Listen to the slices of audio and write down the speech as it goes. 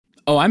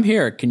Oh, I'm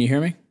here. Can you hear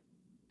me?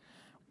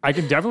 I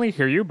can definitely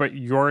hear you, but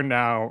you're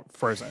now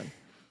frozen.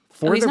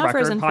 For he's the not record,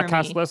 frozen for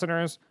podcast me.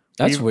 listeners,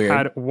 That's we've weird.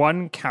 had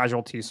one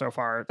casualty so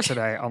far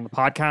today on the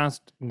podcast.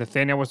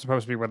 Nathaniel was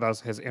supposed to be with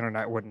us. His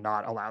internet would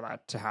not allow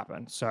that to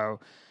happen. So,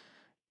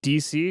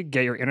 DC,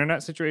 get your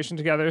internet situation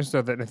together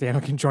so that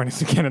Nathaniel can join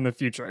us again in the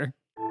future.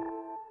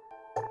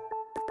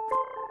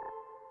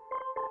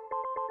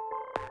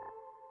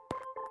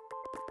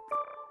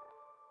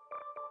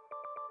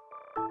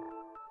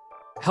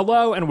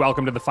 Hello and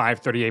welcome to the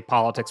 538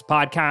 Politics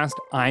Podcast.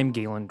 I'm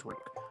Galen Drake.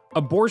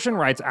 Abortion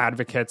rights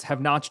advocates have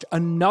notched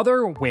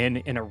another win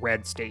in a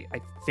red state.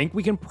 I think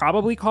we can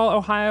probably call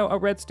Ohio a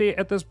red state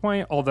at this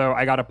point, although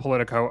I got a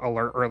Politico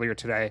alert earlier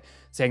today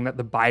saying that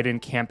the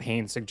Biden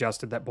campaign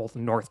suggested that both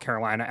North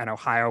Carolina and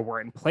Ohio were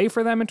in play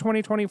for them in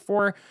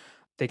 2024.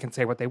 They can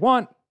say what they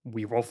want.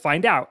 We will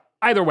find out.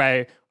 Either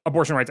way,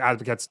 abortion rights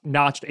advocates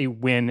notched a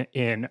win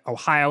in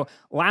Ohio.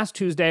 Last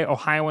Tuesday,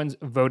 Ohioans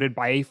voted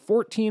by a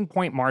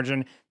 14-point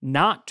margin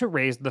not to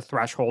raise the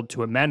threshold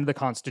to amend the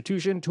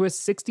Constitution to a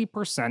 60%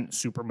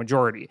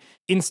 supermajority.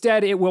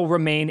 Instead, it will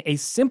remain a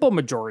simple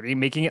majority,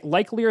 making it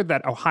likelier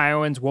that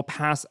Ohioans will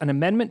pass an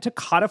amendment to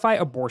codify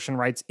abortion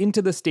rights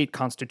into the state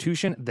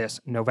constitution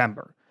this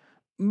November.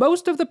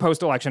 Most of the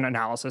post-election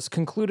analysis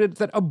concluded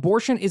that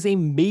abortion is a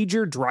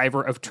major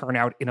driver of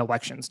turnout in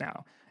elections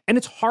now. And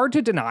it's hard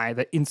to deny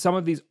that in some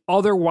of these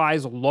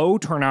otherwise low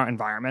turnout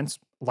environments,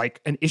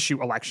 like an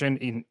issue election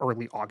in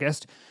early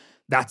August,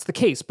 that's the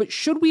case. But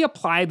should we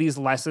apply these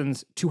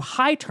lessons to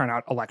high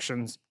turnout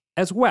elections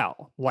as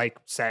well, like,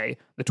 say,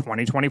 the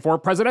 2024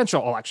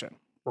 presidential election?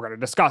 We're going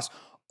to discuss.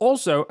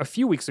 Also, a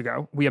few weeks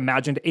ago, we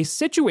imagined a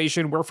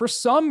situation where for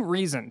some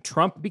reason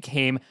Trump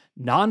became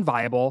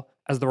non-viable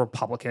as the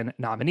Republican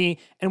nominee,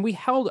 and we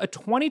held a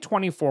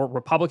 2024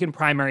 Republican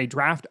primary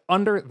draft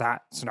under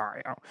that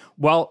scenario.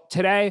 Well,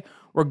 today,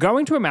 we're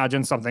going to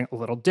imagine something a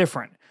little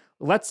different.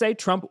 Let's say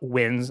Trump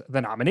wins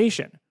the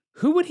nomination.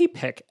 Who would he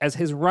pick as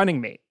his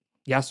running mate?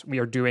 Yes, we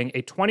are doing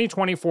a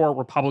 2024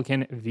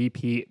 Republican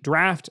VP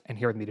draft, and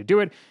here with me to do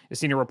it is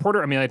senior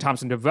reporter Amelia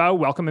Thompson-DeVoe.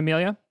 Welcome,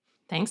 Amelia.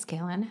 Thanks,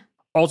 Galen.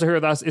 Also here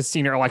with us is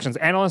senior elections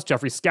analyst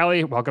Jeffrey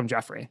Skelly. Welcome,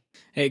 Jeffrey.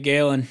 Hey,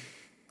 Galen.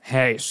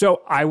 Hey,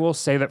 so I will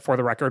say that for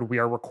the record, we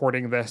are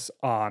recording this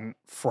on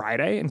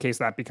Friday in case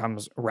that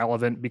becomes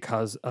relevant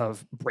because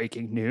of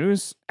breaking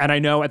news. And I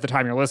know at the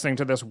time you're listening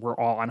to this, we're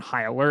all on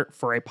high alert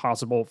for a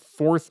possible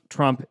fourth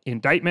Trump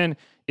indictment.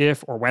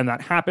 If or when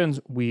that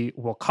happens, we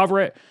will cover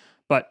it.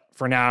 But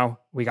for now,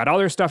 we got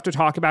other stuff to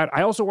talk about.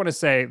 I also want to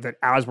say that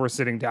as we're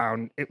sitting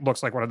down, it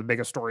looks like one of the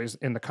biggest stories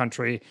in the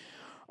country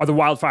are the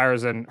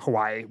wildfires in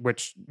Hawaii,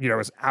 which,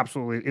 is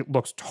absolutely, it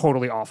looks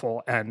totally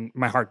awful. And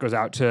my heart goes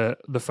out to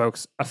the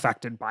folks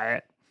affected by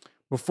it.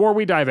 Before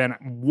we dive in,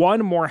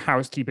 one more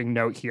housekeeping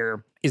note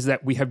here is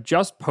that we have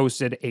just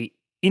posted a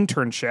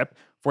internship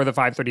for the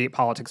 538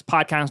 Politics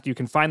podcast. You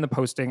can find the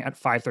posting at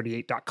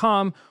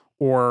 538.com,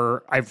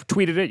 or I've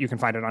tweeted it. You can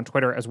find it on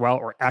Twitter as well,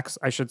 or X,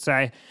 I should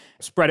say.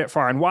 Spread it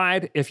far and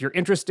wide if you're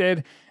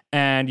interested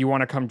and you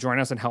want to come join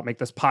us and help make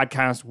this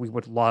podcast. We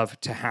would love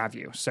to have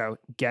you. So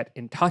get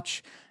in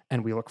touch,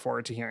 and we look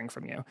forward to hearing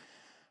from you.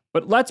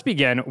 But let's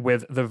begin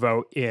with the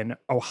vote in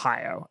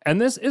Ohio. And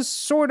this is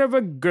sort of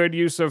a good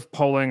use of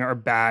polling or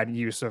bad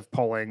use of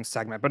polling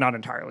segment, but not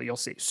entirely, you'll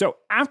see. So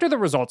after the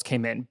results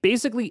came in,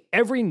 basically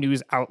every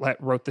news outlet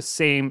wrote the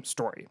same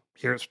story.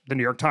 Here's the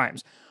New York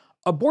Times.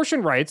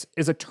 Abortion rights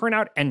is a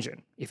turnout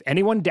engine. If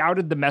anyone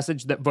doubted the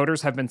message that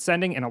voters have been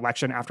sending in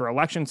election after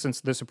election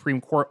since the Supreme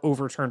Court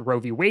overturned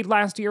Roe v. Wade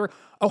last year,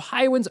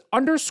 Ohioans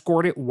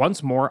underscored it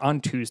once more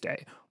on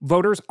Tuesday.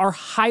 Voters are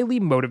highly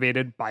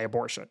motivated by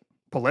abortion.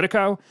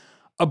 Politico,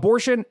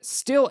 abortion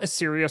still a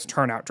serious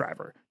turnout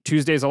driver.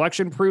 Tuesday's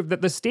election proved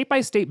that the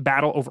state-by-state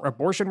battle over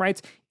abortion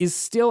rights is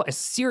still a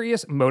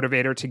serious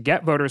motivator to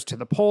get voters to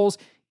the polls,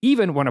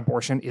 even when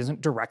abortion isn't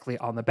directly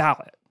on the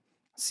ballot.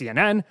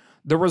 CNN,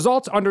 the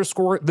results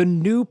underscore the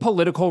new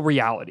political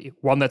reality,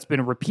 one that's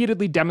been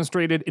repeatedly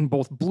demonstrated in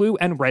both blue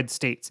and red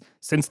states.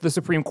 Since the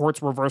Supreme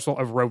Court's reversal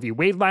of Roe v.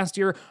 Wade last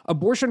year,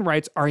 abortion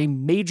rights are a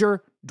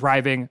major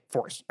driving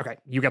force. Okay,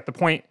 you get the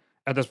point.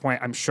 At this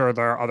point, I'm sure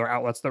there are other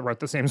outlets that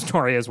wrote the same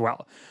story as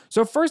well.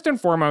 So first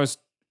and foremost,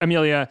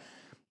 Amelia,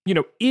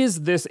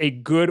 is this a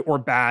good or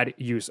bad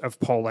use of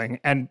polling?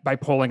 And by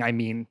polling, I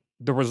mean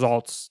the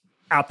results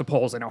at the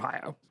polls in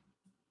Ohio.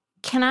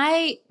 Can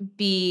I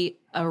be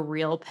a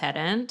real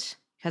pedant?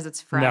 Because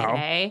it's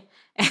Friday.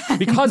 No.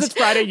 Because it's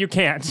Friday, you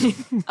can't.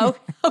 oh,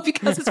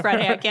 because it's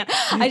Friday, I can't.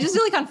 I just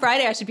feel like on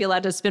Friday, I should be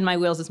allowed to spin my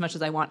wheels as much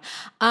as I want.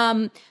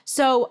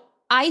 So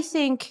I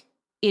think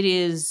it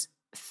is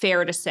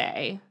fair to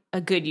say a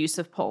good use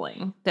of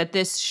polling, that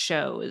this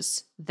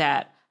shows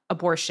that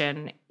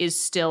abortion is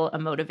still a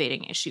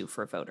motivating issue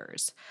for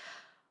voters.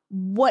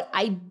 What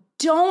I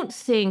don't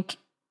think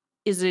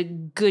is a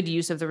good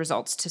use of the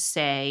results to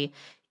say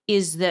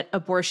is that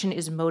abortion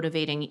is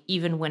motivating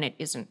even when it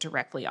isn't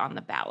directly on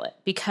the ballot.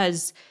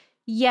 Because,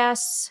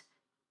 yes,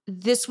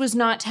 this was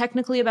not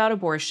technically about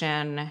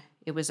abortion.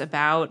 It was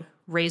about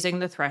raising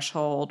the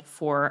threshold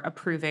for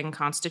approving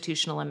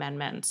constitutional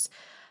amendments.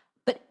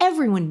 But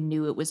everyone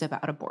knew it was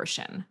about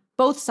abortion.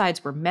 Both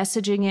sides were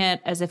messaging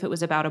it as if it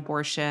was about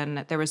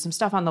abortion. There was some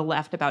stuff on the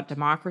left about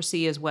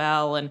democracy as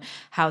well, and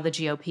how the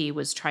GOP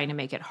was trying to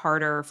make it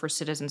harder for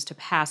citizens to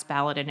pass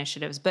ballot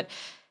initiatives. But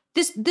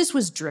this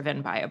was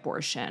driven by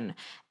abortion.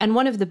 And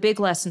one of the big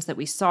lessons that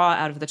we saw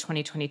out of the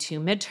 2022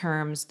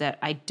 midterms that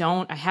I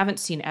haven't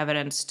seen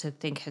evidence to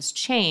think has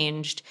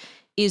changed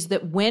is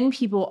that when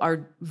people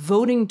are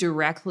voting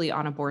directly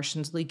on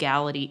abortion's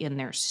legality in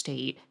their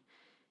state,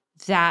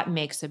 that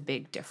makes a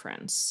big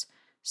difference.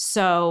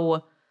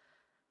 So,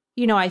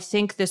 I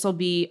think this will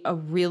be a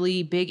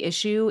really big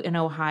issue in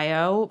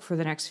Ohio for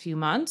the next few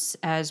months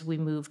as we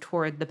move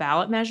toward the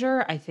ballot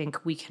measure. I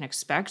think we can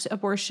expect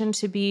abortion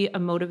to be a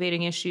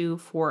motivating issue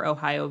for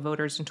Ohio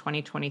voters in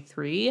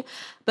 2023.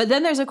 But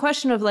then there's a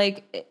question of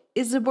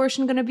is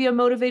abortion going to be a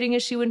motivating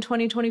issue in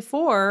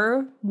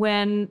 2024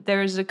 when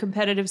there's a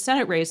competitive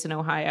Senate race in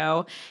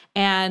Ohio?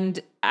 And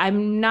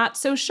I'm not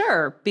so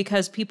sure,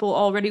 because people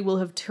already will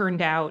have turned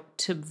out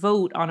to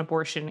vote on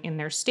abortion in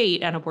their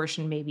state, and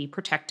abortion may be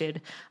protected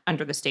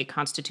under the state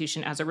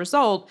constitution as a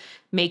result,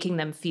 making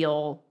them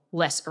feel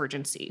less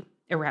urgency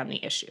around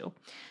the issue.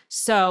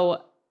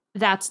 So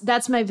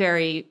that's my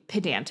very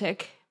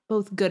pedantic,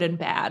 both good and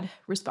bad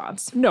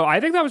response. No, I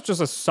think that was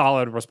just a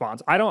solid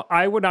response.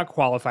 I would not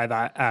qualify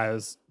that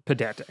as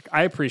pedantic.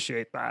 I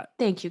appreciate that.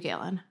 Thank you,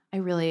 Galen. I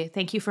really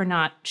thank you for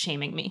not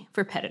shaming me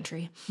for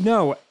pedantry.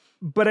 No,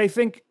 but I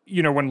think,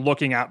 when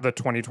looking at the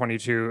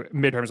 2022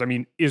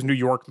 midterms, is New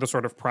York the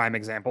sort of prime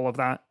example of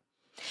that?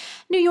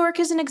 New York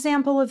is an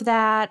example of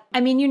that.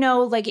 In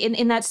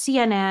that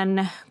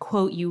CNN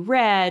quote you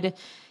read,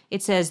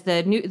 it says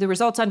the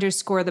results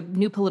underscore the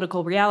new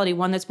political reality,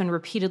 one that's been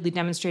repeatedly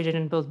demonstrated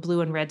in both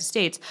blue and red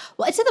states.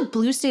 Well, I'd say the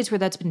blue states where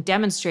that's been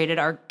demonstrated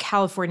are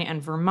California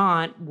and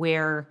Vermont,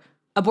 where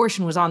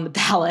abortion was on the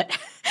ballot.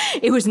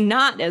 It was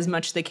not as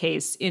much the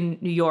case in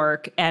New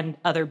York and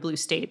other blue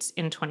states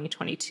in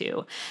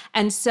 2022.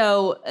 And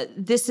so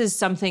this is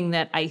something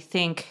that I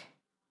think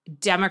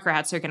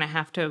Democrats are going to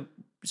have to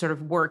sort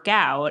of work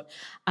out,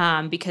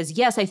 because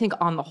yes, I think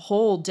on the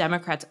whole,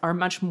 Democrats are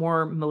much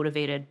more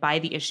motivated by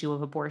the issue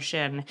of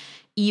abortion,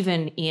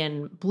 even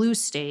in blue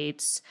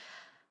states.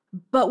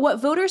 But what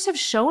voters have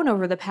shown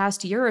over the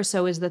past year or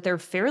so is that they're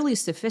fairly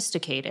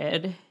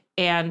sophisticated,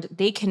 and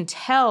they can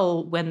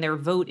tell when their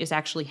vote is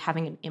actually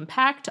having an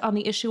impact on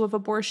the issue of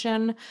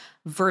abortion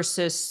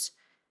versus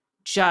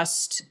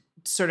just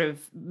sort of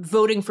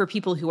voting for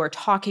people who are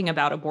talking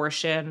about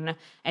abortion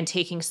and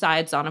taking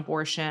sides on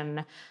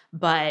abortion,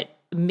 but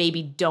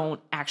maybe don't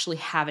actually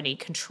have any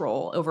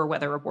control over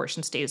whether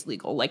abortion stays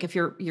legal. Like if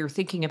you're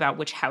thinking about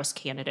which House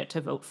candidate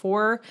to vote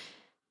for,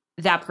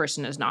 that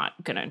person is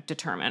not going to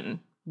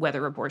determine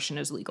whether abortion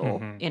is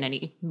legal in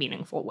any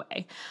meaningful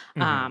way.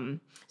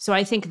 So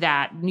I think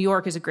that New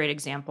York is a great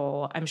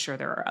example. I'm sure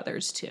there are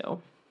others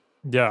too.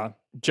 Yeah.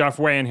 Jeff,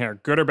 weigh in here.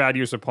 Good or bad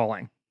use of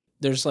polling?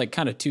 There's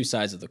kind of two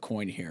sides of the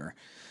coin here.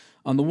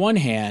 On the one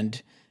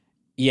hand,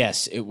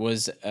 yes, it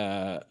was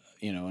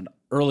an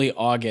early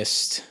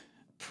August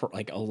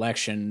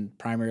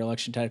primary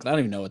election technically. I don't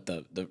even know what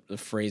the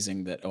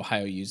phrasing that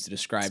Ohio used to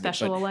describe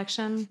Special it.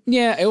 election?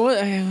 Yeah, it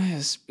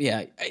was.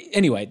 Yeah.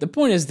 Anyway, the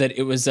point is that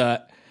it was an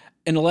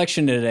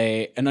election at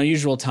an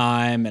unusual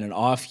time and an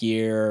off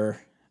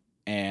year,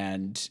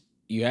 and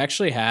you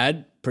actually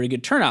had pretty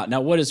good turnout.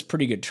 Now, what does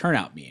pretty good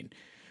turnout mean?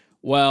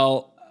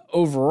 Well,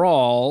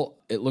 overall,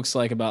 it looks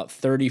like about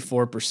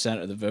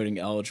 34% of the voting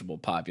eligible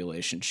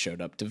population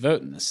showed up to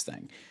vote in this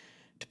thing.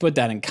 To put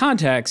that in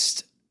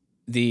context,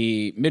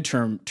 the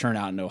midterm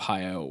turnout in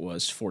Ohio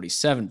was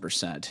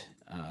 47%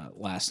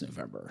 last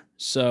November.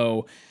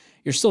 So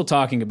you're still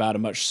talking about a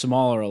much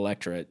smaller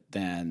electorate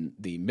than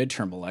the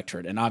midterm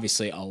electorate, and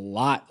obviously a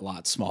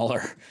lot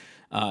smaller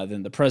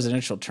than the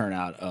presidential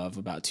turnout of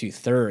about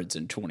 2/3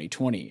 in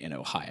 2020 in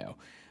Ohio.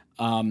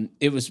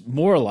 It was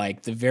more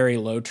like the very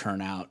low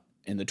turnout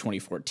in the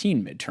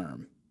 2014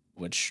 midterm,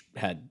 which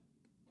had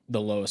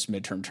the lowest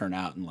midterm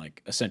turnout in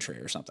a century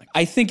or something.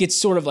 I think it's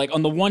sort of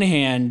on the one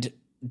hand,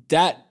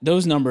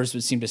 those numbers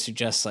would seem to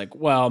suggest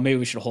maybe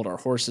we should hold our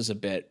horses a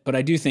bit. But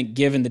I do think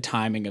given the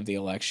timing of the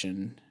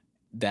election,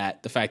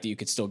 that the fact that you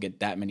could still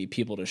get that many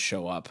people to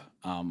show up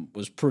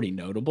was pretty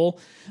notable.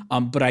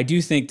 But I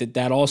do think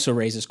that also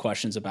raises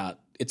questions about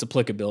its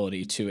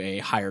applicability to a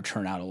higher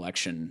turnout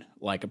election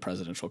like a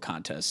presidential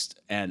contest.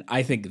 And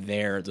I think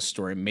the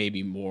story may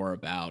be more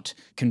about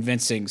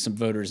convincing some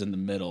voters in the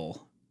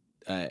middle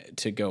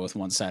to go with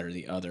one side or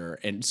the other.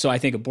 And so I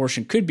think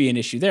abortion could be an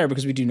issue there,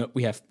 because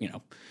we have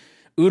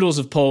oodles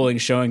of polling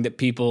showing that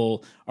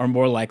people are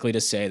more likely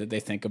to say that they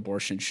think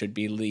abortion should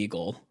be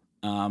legal.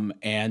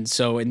 And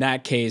so in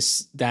that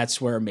case, that's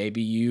where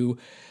maybe you,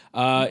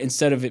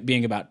 instead of it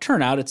being about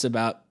turnout, it's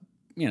about,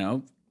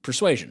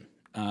 persuasion.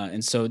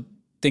 And so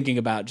thinking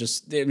about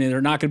there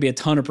are not going to be a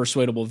ton of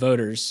persuadable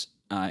voters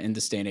in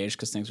this day and age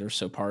because things are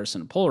so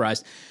partisan and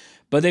polarized.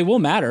 but they will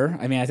matter.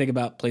 I mean, I think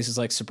about places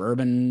like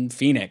suburban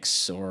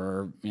Phoenix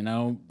or,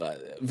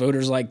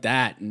 voters like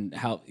that and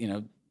how,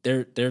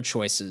 their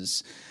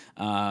choices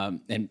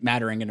and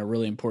mattering in a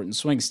really important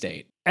swing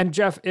state. And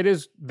Jeff, it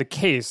is the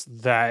case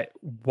that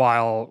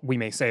while we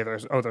may say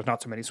there's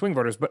not so many swing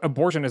voters, but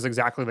abortion is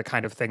exactly the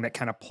kind of thing that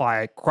can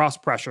apply cross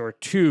pressure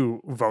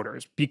to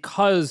voters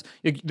because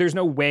there's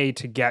no way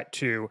to get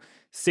to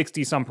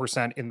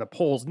 60% in the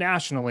polls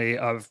nationally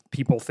of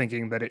people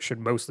thinking that it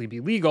should mostly be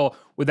legal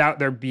without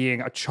there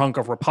being a chunk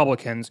of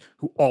Republicans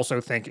who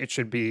also think it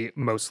should be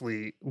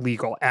mostly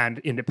legal and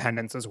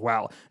independents as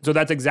well. So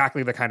that's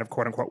exactly the kind of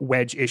quote unquote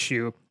wedge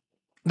issue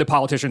the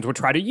politicians would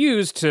try to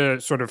use to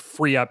sort of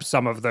free up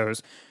some of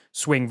those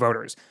swing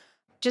voters.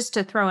 Just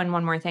to throw in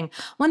one more thing.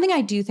 One thing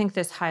I do think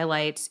this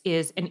highlights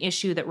is an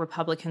issue that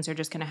Republicans are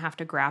just going to have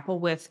to grapple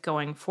with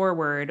going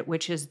forward,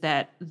 which is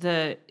that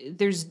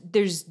there's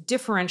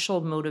differential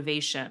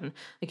motivation.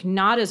 Like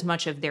not as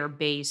much of their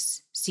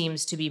base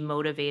seems to be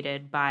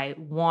motivated by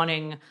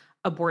wanting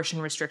abortion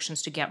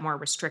restrictions to get more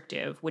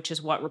restrictive, which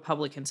is what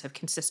Republicans have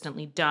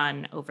consistently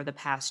done over the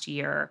past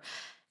year,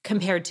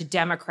 compared to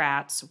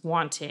Democrats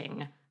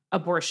wanting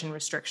abortion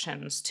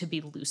restrictions to be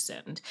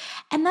loosened.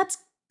 And that's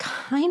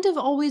kind of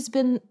always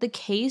been the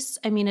case.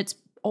 I mean, it's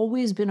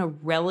always been a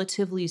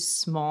relatively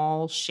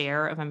small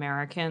share of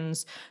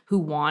Americans who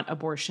want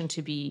abortion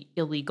to be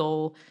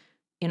illegal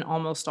in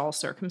almost all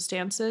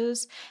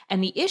circumstances.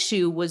 And the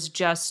issue was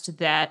just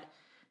that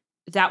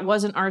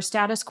wasn't our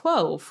status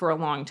quo for a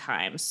long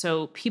time.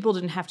 So people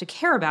didn't have to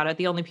care about it.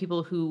 The only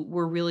people who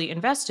were really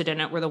invested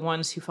in it were the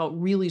ones who felt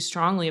really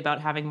strongly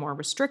about having more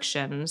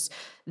restrictions.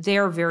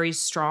 They're very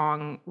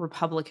strong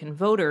Republican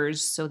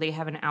voters, so they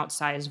have an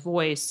outsized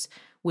voice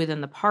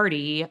within the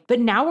party. But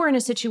now we're in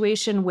a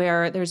situation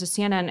where there's a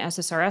CNN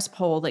SSRS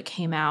poll that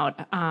came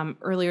out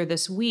earlier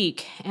this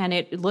week, and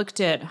it looked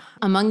at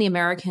among the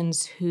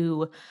Americans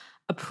who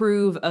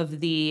approve of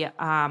the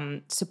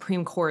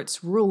Supreme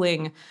Court's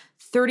ruling,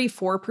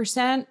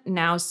 34%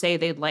 now say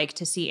they'd like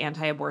to see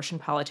anti-abortion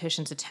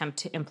politicians attempt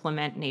to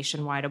implement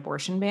nationwide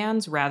abortion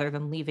bans rather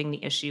than leaving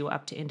the issue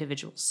up to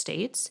individual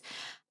states.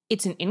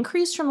 It's an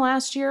increase from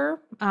last year.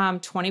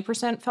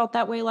 20% felt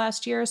that way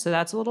last year, so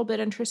that's a little bit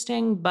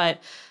interesting. But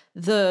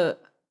the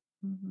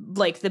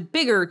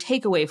bigger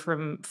takeaway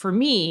for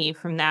me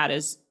from that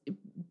is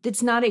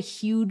it's not a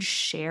huge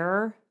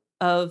share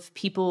of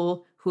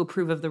people who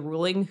approve of the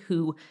ruling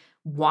who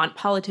want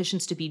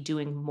politicians to be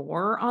doing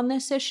more on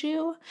this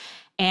issue.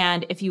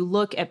 And if you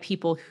look at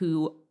people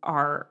who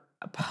are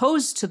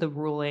opposed to the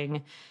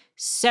ruling,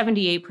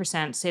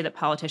 78% say that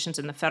politicians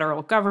in the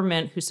federal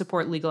government who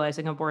support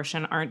legalizing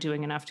abortion aren't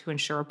doing enough to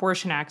ensure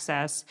abortion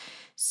access.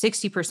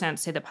 60%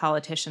 say that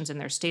politicians in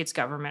their state's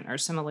government are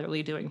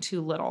similarly doing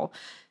too little.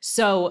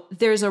 So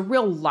there's a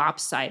real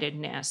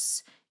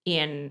lopsidedness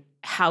in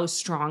how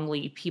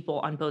strongly people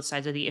on both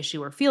sides of the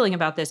issue are feeling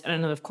about this.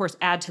 And of course,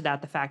 add to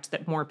that the fact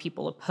that more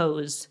people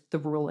oppose the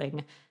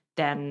ruling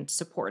than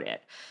support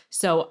it.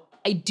 So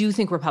I do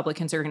think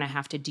Republicans are going to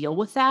have to deal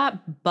with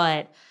that,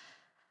 but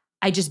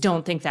I just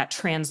don't think that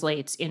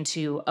translates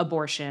into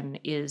abortion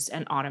is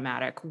an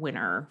automatic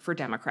winner for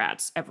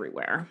Democrats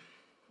everywhere.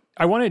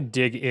 I want to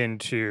dig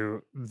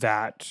into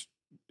that,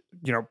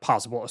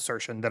 possible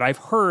assertion that I've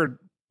heard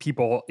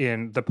people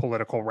in the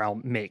political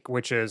realm make,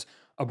 which is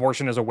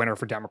abortion is a winner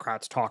for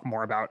Democrats, talk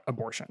more about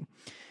abortion.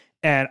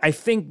 And I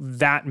think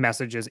that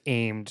message is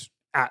aimed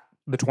at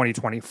the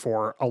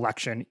 2024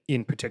 election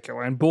in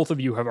particular. And both of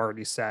you have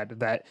already said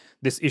that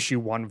this issue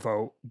one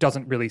vote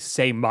doesn't really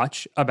say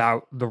much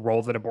about the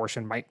role that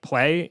abortion might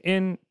play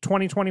in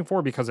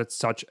 2024 because it's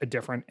such a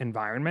different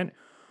environment.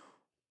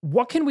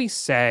 What can we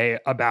say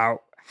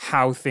about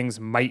how things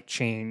might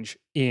change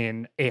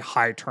in a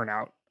high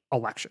turnout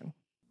election?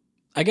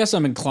 I guess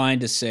I'm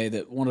inclined to say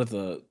that one of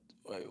the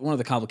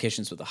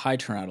complications with the high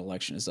turnout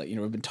election is that,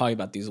 we've been talking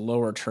about these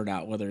lower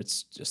turnout, whether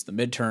it's just the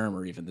midterm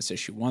or even this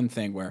issue one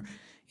thing where,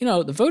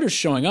 the voters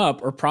showing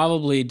up are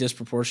probably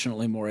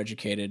disproportionately more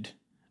educated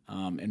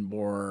and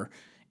more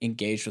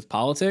engaged with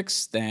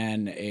politics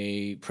than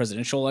a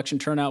presidential election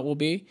turnout will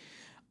be.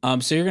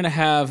 So you're going to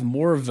have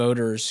more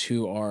voters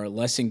who are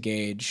less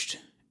engaged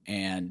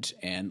and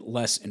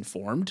less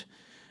informed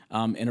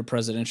in a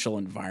presidential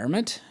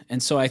environment.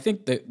 And so I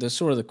think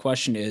the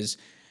question is,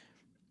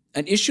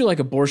 an issue like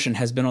abortion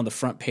has been on the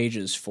front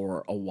pages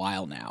for a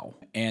while now.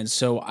 And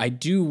so I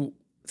do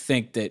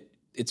think that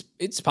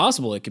it's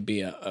possible it could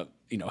be a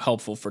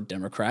helpful for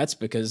Democrats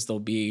because there'll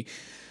be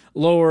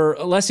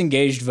less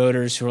engaged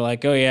voters who are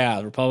like, oh yeah,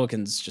 the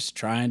Republicans just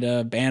trying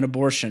to ban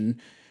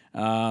abortion.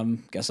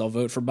 Guess I'll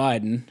vote for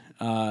Biden.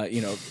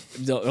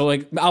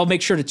 I'll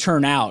make sure to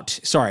turn out.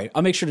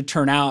 I'll make sure to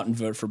turn out and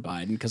vote for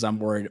Biden because I'm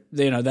worried.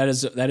 That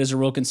is a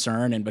real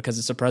concern, and because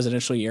it's a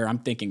presidential year, I'm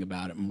thinking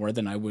about it more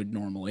than I would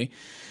normally.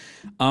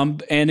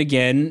 And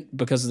again,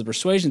 because of the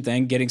persuasion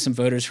thing, getting some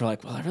voters who are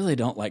like, well, I really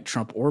don't like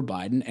Trump or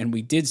Biden, and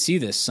we did see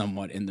this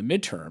somewhat in the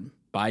midterm.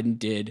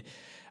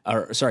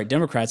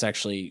 Democrats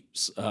actually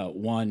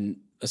won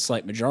a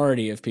slight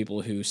majority of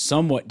people who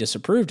somewhat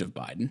disapproved of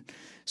Biden.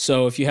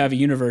 So if you have a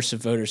universe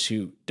of voters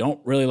who don't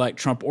really like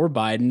Trump or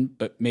Biden,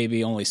 but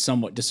maybe only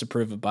somewhat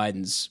disapprove of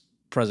Biden's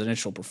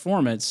presidential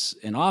performance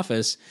in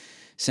office,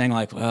 saying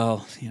like,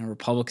 well,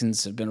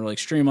 Republicans have been really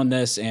extreme on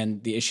this,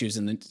 and the issues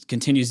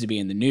continues to be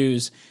in the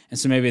news, and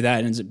so maybe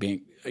that ends up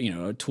being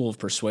a tool of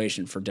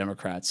persuasion for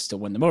Democrats to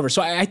win them over.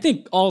 So I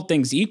think all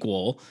things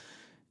equal,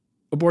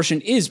 abortion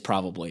is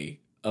probably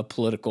a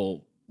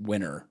political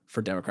winner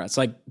for Democrats.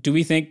 Like, do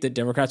we think that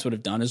Democrats would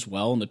have done as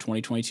well in the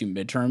 2022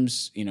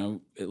 midterms,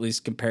 at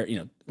least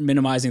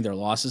minimizing their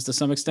losses to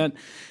some extent,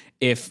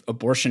 if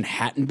abortion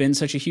hadn't been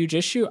such a huge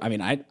issue? I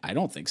mean, I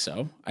don't think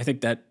so. I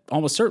think that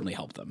almost certainly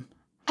helped them.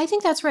 I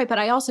think that's right. But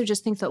I also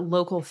just think that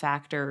local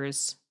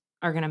factors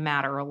are going to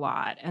matter a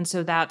lot. And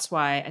so that's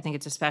why I think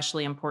it's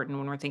especially important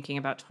when we're thinking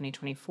about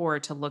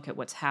 2024 to look at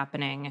what's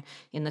happening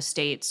in the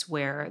states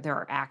where there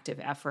are active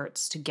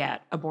efforts to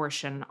get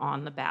abortion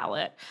on the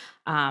ballot.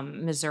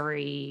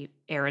 Missouri,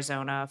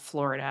 Arizona,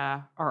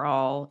 Florida are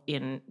all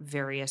in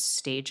various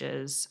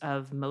stages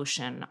of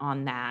motion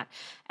on that.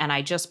 And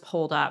I just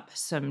pulled up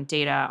some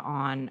data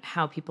on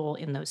how people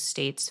in those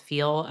states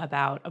feel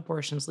about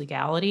abortion's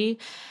legality.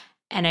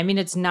 And I mean,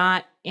 it's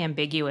not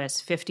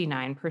ambiguous.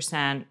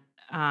 59%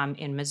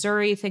 in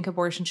Missouri think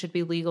abortion should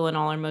be legal in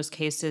all or most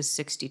cases,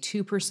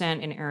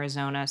 62% in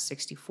Arizona,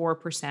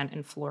 64%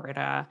 in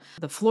Florida.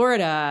 The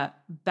Florida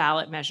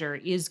ballot measure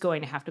is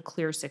going to have to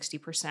clear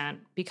 60%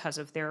 because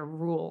of their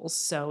rules.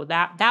 So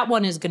that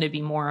one is going to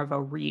be more of a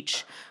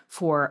reach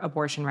for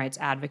abortion rights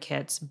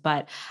advocates.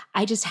 But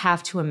I just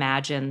have to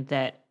imagine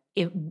that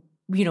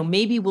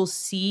maybe we'll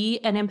see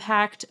an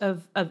impact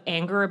of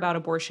anger about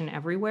abortion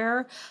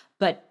everywhere,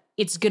 but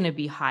it's going to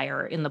be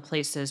higher in the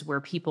places where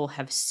people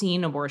have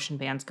seen abortion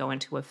bans go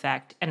into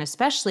effect. And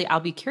especially, I'll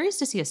be curious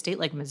to see a state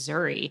like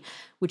Missouri,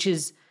 which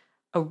is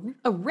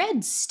a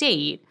red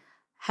state,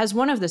 has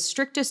one of the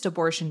strictest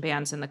abortion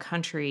bans in the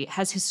country,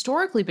 has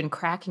historically been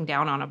cracking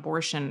down on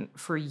abortion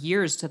for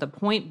years to the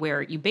point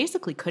where you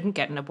basically couldn't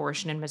get an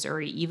abortion in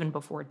Missouri even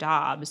before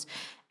Dobbs.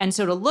 And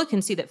so to look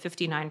and see that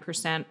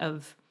 59%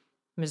 of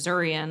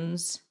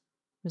Missourians,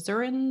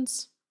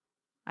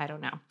 I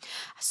don't know.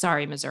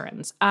 Sorry,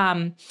 Missourians.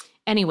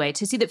 Anyway,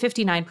 to see that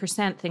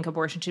 59% think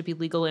abortion should be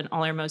legal in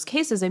all or most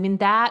cases, I mean,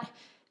 that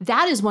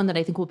is one that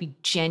I think will be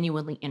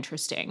genuinely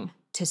interesting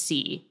to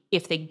see.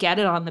 If they get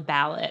it on the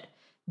ballot,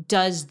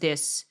 does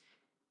this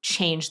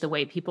change the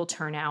way people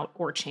turn out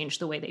or change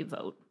the way they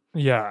vote?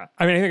 Yeah.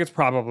 I mean, I think it's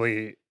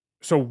probably...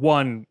 So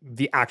one,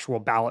 the actual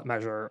ballot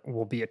measure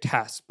will be a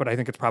test, but I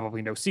think it's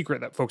probably no secret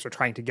that folks are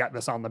trying to get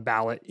this on the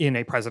ballot in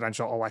a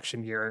presidential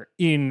election year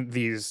in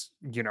these,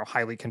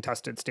 highly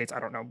contested states. I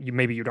don't know,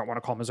 maybe you don't want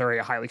to call Missouri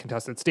a highly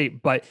contested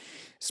state, but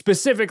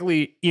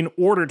specifically in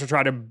order to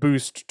try to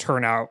boost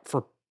turnout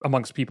for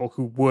amongst people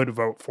who would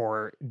vote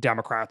for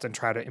Democrats and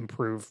try to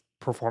improve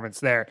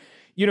performance there.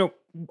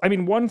 I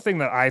mean, one thing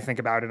that I think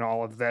about in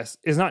all of this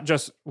is not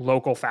just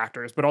local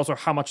factors, but also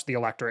how much the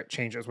electorate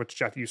changes, which,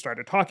 Jeff, you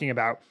started talking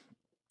about.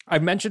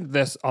 I've mentioned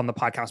this on the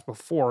podcast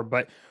before,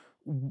 but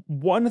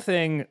one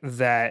thing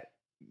that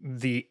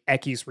the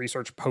Eckes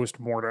research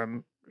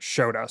postmortem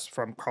showed us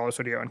from Carlos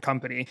Odillo and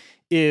company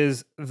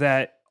is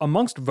that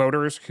amongst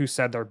voters who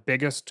said their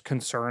biggest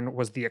concern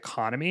was the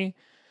economy,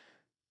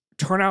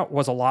 turnout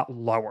was a lot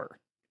lower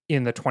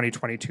in the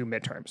 2022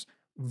 midterms.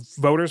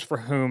 Voters for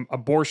whom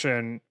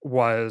abortion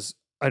was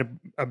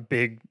a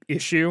big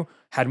issue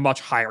had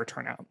much higher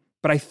turnout.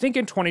 But I think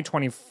in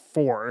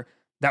 2024,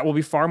 that will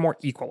be far more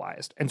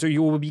equalized. And so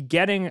you will be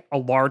getting a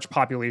large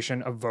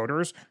population of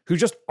voters who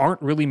just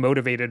aren't really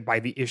motivated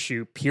by the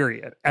issue,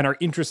 period, and are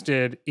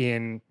interested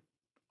in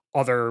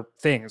other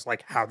things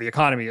like how the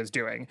economy is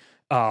doing,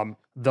 the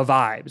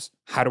vibes.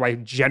 How do I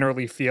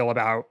generally feel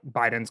about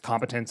Biden's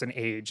competence and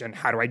age? And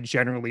how do I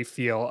generally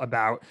feel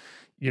about,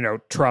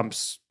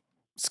 Trump's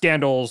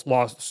scandals,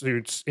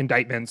 lawsuits,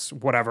 indictments,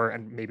 whatever,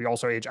 and maybe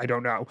also age, I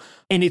don't know.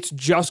 And it's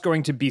just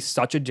going to be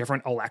such a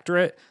different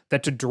electorate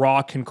that to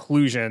draw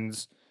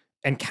conclusions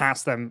and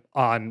cast them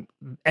on,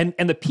 and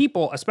the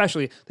people,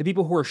 especially the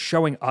people who are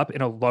showing up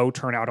in a low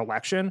turnout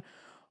election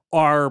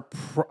are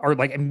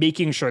like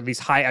making sure these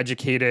high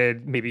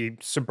educated, maybe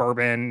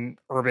suburban,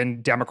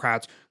 urban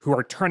Democrats who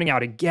are turning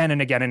out again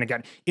and again and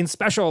again in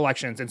special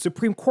elections, in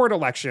Supreme Court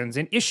elections,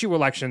 in issue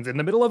elections in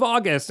the middle of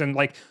August. And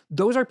like,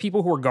 those are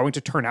people who are going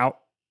to turn out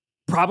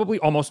probably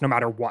almost no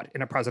matter what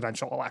in a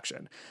presidential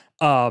election.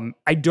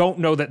 I don't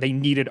know that they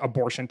needed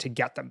abortion to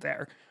get them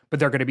there,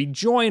 but they're going to be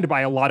joined by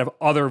a lot of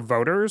other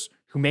voters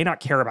who may not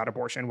care about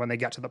abortion when they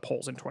get to the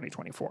polls in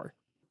 2024.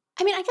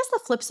 I mean, I guess the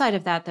flip side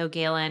of that, though,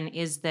 Galen,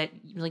 is that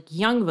like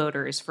young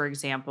voters, for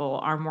example,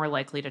 are more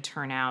likely to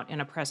turn out in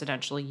a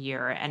presidential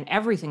year. And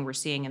everything we're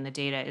seeing in the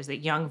data is that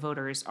young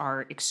voters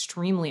are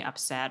extremely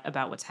upset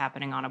about what's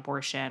happening on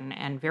abortion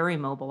and very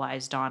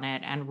mobilized on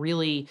it and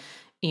really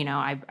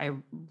I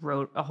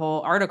wrote a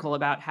whole article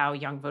about how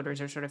young voters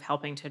are sort of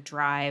helping to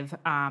drive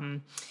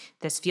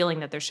this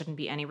feeling that there shouldn't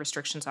be any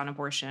restrictions on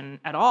abortion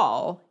at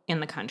all in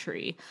the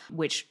country,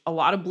 which a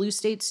lot of blue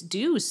states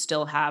do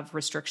still have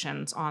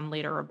restrictions on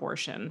later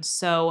abortion.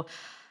 So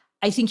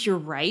I think you're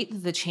right.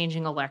 The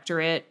changing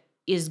electorate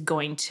is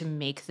going to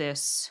make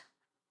this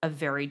a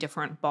very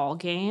different ball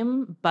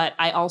game, but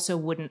I also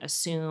wouldn't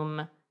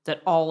assume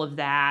that all of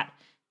that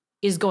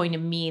is going to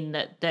mean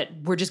that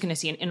we're just going to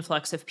see an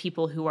influx of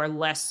people who are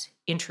less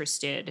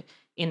interested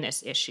in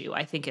this issue.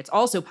 I think it's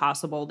also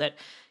possible that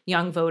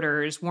young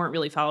voters weren't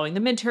really following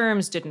the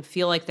midterms, didn't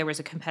feel like there was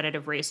a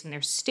competitive race in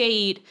their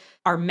state,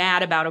 are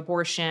mad about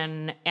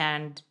abortion,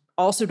 and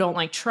also don't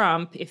like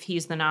Trump if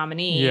he's the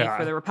nominee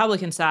for the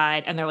Republican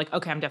side. And they're like,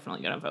 okay, I'm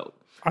definitely going to vote.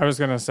 I was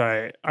going to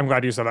say, I'm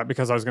glad you said that,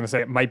 because I was going to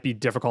say it might be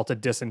difficult to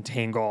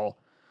disentangle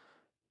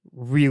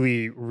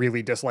really,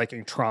 really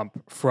disliking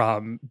Trump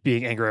from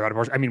being angry about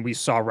abortion. I mean, we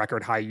saw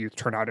record high youth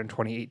turnout in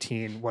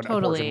 2018 when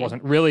abortion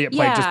wasn't really at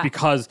play, just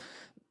because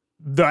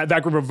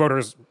that group of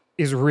voters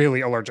is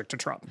really allergic to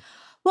Trump.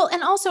 Well,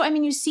 and also, I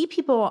mean, you see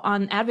people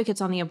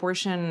advocates on the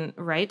abortion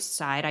rights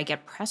side, I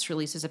get press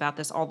releases about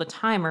this all the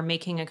time, are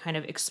making a kind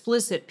of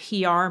explicit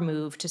PR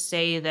move to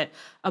say that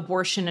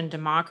abortion and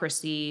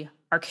democracy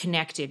are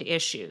connected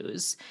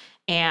issues.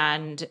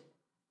 And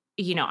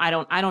I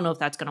don't know if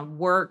that's going to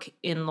work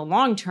in the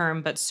long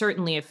term, but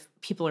certainly if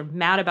people are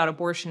mad about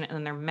abortion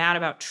and they're mad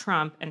about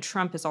Trump, and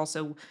Trump is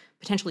also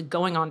potentially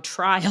going on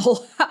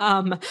trial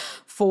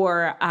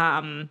for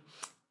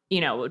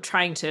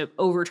trying to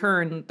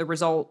overturn the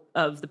result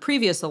of the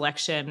previous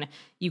election,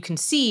 you can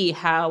see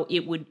how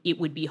it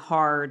would be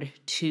hard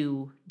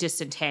to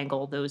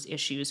disentangle those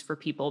issues for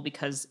people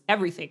because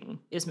everything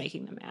is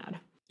making them mad.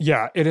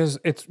 Yeah, it is.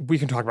 We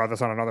can talk about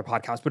this on another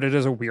podcast, but it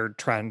is a weird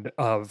trend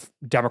of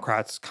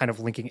Democrats kind of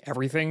linking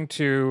everything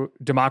to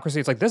democracy.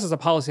 It's like, this is a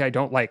policy I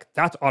don't like.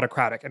 That's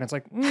autocratic. And it's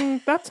like,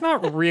 that's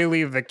not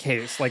really the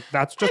case. Like,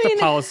 that's just a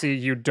policy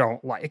you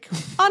don't like.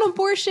 On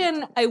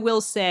abortion, I will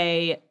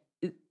say,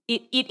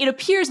 it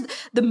appears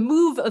the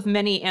move of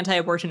many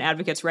anti-abortion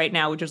advocates right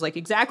now, which is like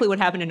exactly what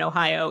happened in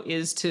Ohio,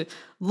 is to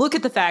look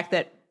at the fact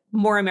that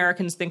more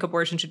Americans think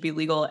abortion should be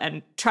legal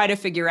and try to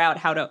figure out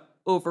how to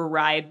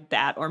override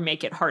that or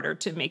make it harder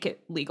to make it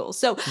legal.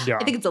 So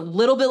I think it's a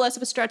little bit less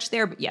of a stretch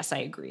there, but yes, I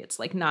agree. It's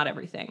like not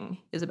everything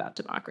is about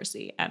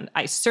democracy. And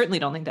I certainly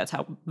don't think that's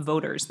how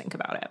voters think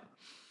about it.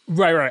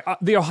 Right.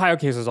 The Ohio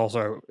case is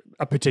also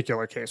a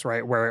particular case,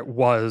 right, where it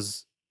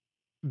was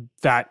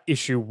that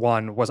issue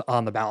 1 was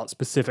on the ballot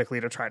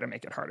specifically to try to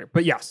make it harder.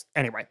 But yes,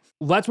 anyway,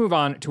 let's move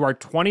on to our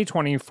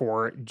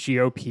 2024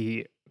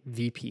 GOP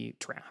VP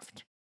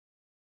draft.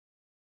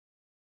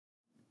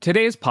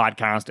 Today's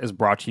podcast is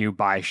brought to you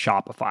by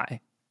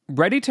Shopify.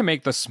 Ready to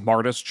make the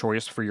smartest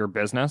choice for your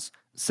business?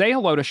 Say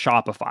hello to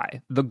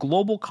Shopify, the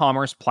global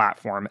commerce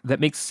platform that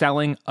makes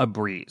selling a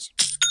breeze.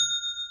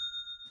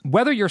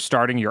 Whether you're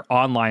starting your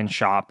online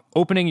shop,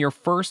 opening your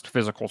first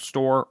physical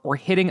store, or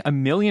hitting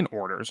 1 million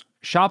orders,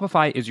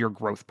 Shopify is your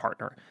growth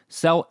partner.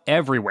 Sell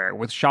everywhere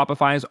with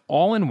Shopify's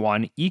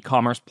all-in-one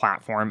e-commerce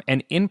platform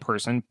and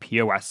in-person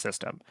POS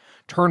system.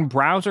 Turn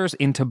browsers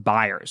into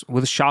buyers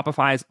with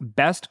Shopify's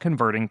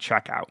best-converting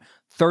checkout,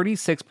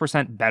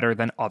 36% better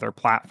than other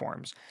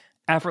platforms.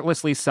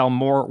 Effortlessly sell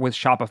more with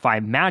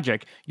Shopify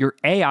Magic, your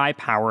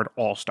AI-powered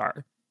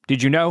all-star.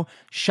 Did you know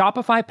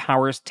Shopify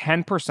powers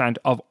 10%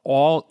 of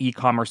all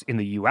e-commerce in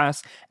the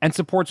US and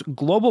supports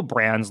global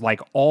brands like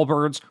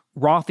Allbirds,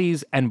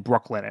 Rothy's, and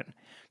Brooklinen?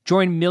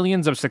 Join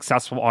millions of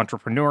successful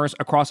entrepreneurs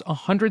across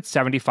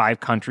 175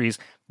 countries,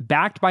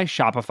 backed by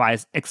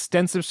Shopify's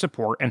extensive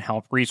support and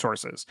help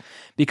resources.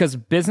 Because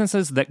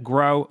businesses that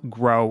grow,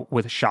 grow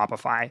with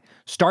Shopify.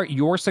 Start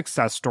your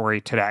success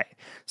story today.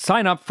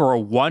 Sign up for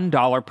a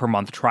 $1 per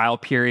month trial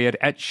period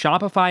at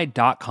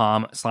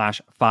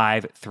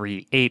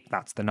shopify.com/538.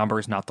 That's the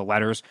numbers, not the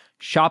letters.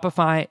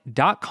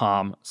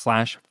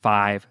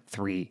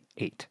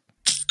 Shopify.com/538.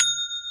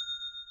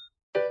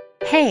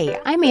 Hey,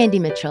 I'm Andy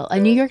Mitchell, a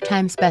New York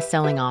Times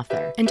bestselling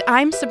author. And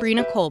I'm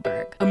Sabrina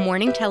Kohlberg, a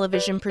morning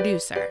television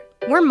producer.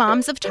 We're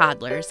moms of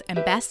toddlers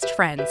and best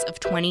friends of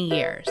 20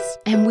 years.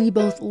 And we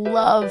both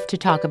love to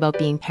talk about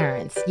being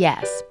parents,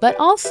 yes, but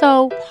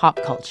also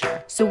pop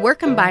culture. So we're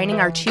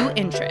combining our two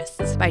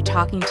interests by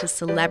talking to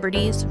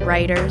celebrities,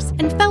 writers,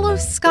 and fellow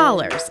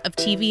scholars of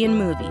TV and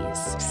movies.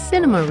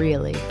 Cinema,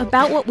 really.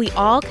 About what we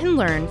all can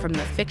learn from the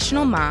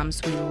fictional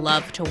moms we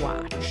love to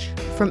watch.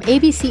 From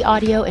ABC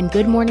Audio and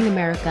Good Morning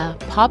America,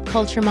 Pop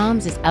Culture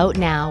Moms is out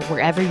now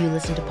wherever you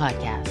listen to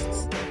podcasts.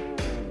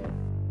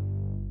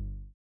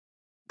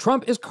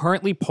 Trump is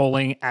currently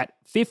polling at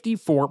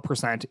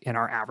 54% in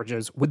our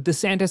averages, with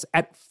DeSantis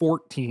at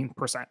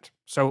 14%.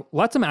 So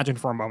let's imagine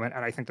for a moment,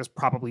 and I think this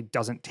probably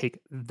doesn't take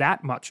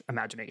that much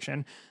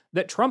imagination,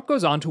 that Trump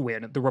goes on to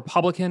win the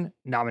Republican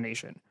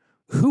nomination.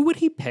 Who would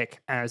he pick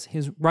as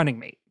his running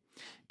mate?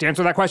 To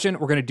answer that question,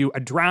 we're going to do a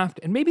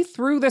draft, and maybe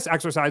through this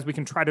exercise, we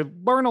can try to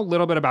learn a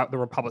little bit about the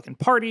Republican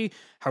Party,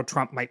 how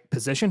Trump might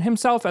position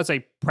himself as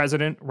a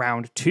president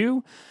round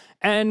 2,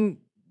 and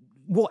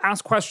we'll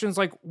ask questions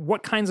like,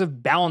 what kinds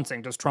of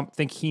balancing does Trump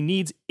think he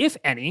needs, if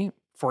any,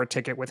 for a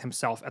ticket with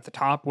himself at the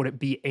top? Would it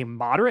be a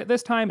moderate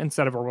this time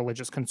instead of a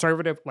religious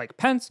conservative like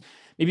Pence?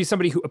 Maybe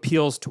somebody who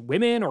appeals to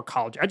women or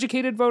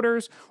college-educated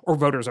voters or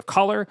voters of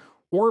color,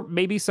 or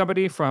maybe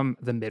somebody from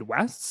the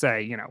Midwest,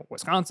 say,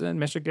 Wisconsin,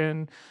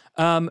 Michigan.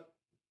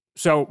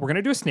 So we're going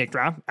to do a snake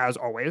draft, as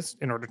always,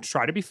 in order to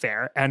try to be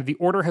fair. And the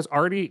order has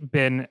already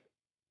been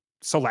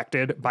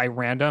selected by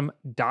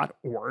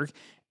random.org.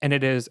 And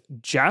it is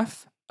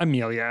Jeff,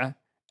 Amelia,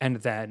 and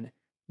then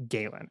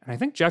Galen. And I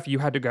think, Jeff, you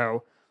had to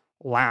go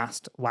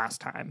last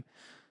time.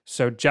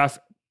 So Jeff,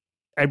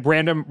 at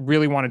random,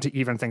 really wanted to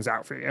even things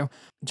out for you.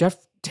 Jeff,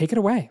 take it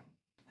away.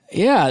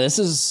 Yeah, this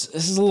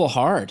is a little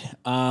hard.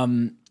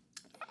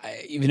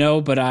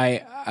 But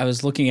I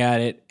was looking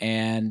at it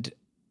and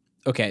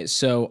okay,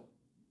 so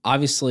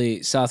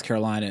obviously South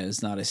Carolina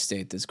is not a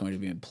state that's going to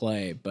be in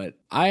play, but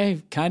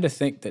I kind of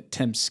think that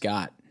Tim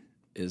Scott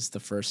is the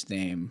first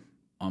name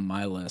on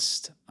my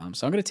list.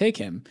 So I'm going to take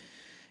him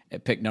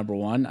at pick number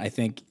 1. I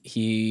think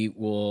he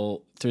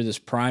will, through this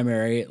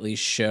primary, at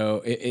least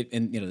show it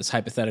in this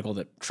hypothetical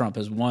that Trump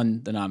has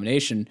won the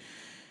nomination.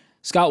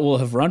 Scott will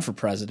have run for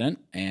president,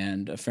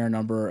 and a fair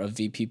number of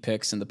VP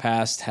picks in the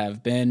past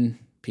have been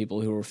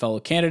people who were fellow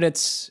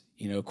candidates,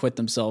 acquit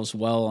themselves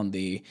well on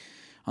the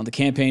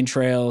campaign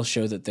trail,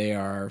 show that they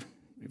are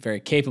very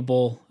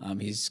capable.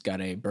 He's got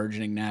a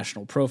burgeoning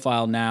national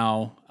profile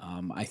now.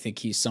 I think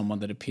he's someone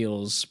that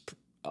appeals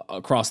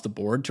across the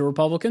board to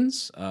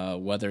Republicans,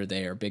 whether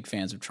they are big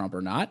fans of Trump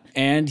or not.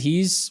 And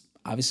he's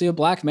obviously a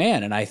black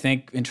man. And I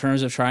think in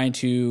terms of trying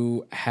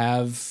to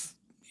have,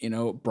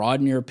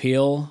 broaden your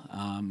appeal,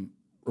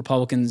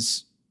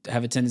 Republicans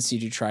have a tendency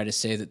to try to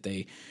say that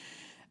they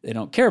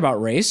don't care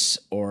about race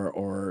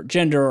or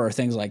gender or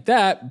things like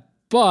that.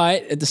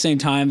 But at the same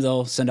time,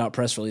 they'll send out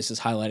press releases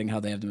highlighting how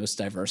they have the most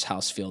diverse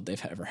House field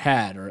they've ever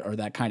had or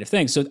that kind of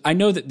thing. So I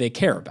know that they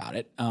care about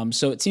it.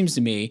 So it seems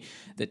to me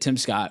that Tim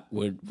Scott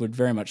would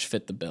very much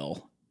fit the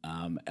bill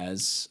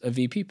as a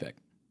VP pick.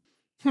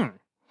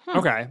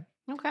 Okay.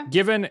 Okay.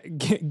 Given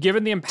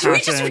the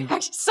impassioned...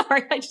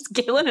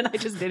 Galen and I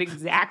just did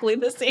exactly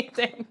the same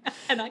thing.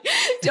 And I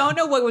don't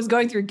know what was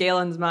going through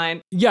Galen's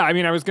mind. Yeah,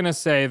 I was going to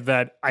say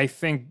that I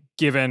think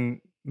given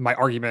my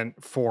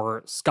argument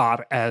for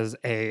Scott as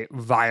a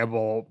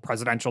viable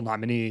presidential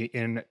nominee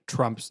in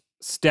Trump's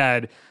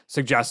stead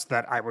suggests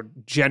that I would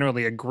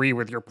generally agree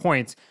with your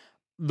points.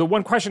 The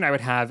one question I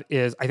would have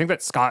is, I think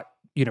that Scott,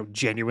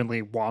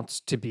 genuinely wants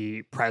to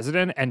be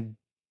president. And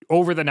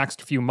over the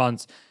next few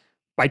months,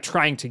 by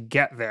trying to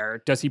get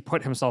there, does he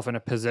put himself in a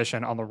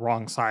position on the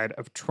wrong side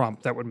of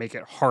Trump that would make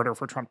it harder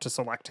for Trump to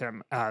select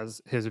him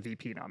as his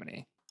VP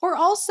nominee? Or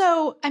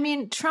also,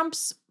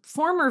 Trump's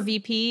former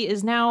VP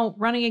is now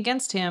running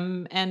against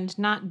him and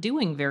not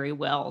doing very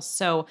well.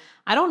 So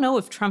I don't know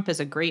if Trump is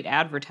a great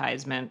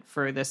advertisement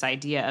for this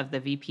idea of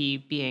the VP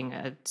being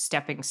a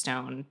stepping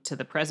stone to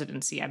the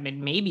presidency.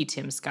 Maybe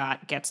Tim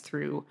Scott gets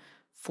through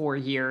 4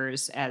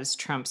 years as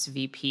Trump's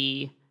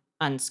VP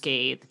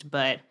unscathed,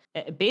 but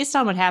based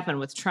on what happened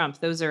with Trump,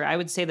 I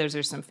would say those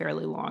are some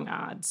fairly long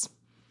odds.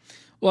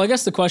 Well, I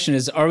guess the question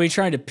is, are we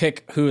trying to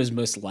pick who is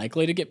most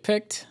likely to get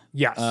picked?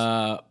 Yes.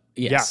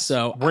 Yes.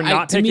 So we're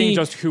not picking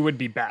just who would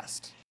be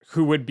best,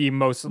 who would be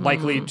most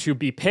likely to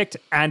be picked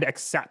and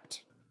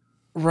accept.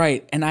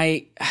 Right. And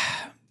I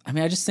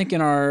just think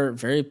in our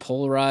very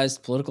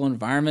polarized political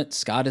environment,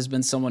 Scott has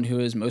been someone who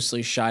has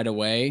mostly shied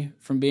away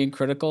from being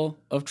critical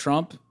of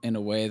Trump in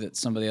a way that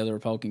some of the other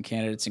Republican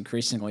candidates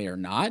increasingly are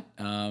not,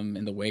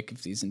 in the wake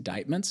of these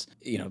indictments.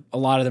 A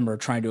lot of them are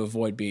trying to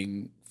avoid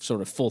being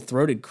sort of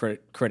full-throated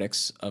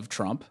critics of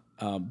Trump.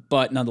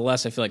 But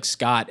nonetheless, I feel like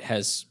Scott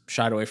has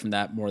shied away from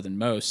that more than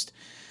most.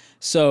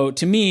 So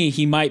to me,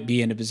 he might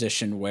be in a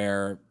position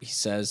where he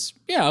says,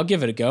 yeah, I'll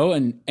give it a go.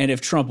 And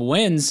if Trump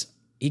wins,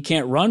 he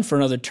can't run for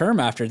another term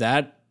after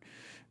that.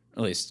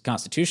 At least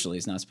constitutionally,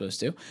 he's not supposed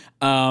to.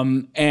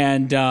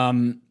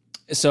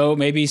 So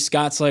maybe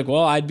Scott's like,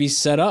 well, I'd be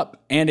set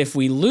up. And if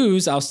we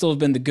lose, I'll still have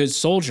been the good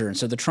soldier. And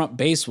so the Trump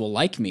base will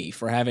like me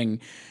for having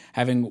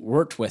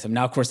worked with him.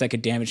 Now, of course, that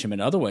could damage him in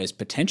other ways,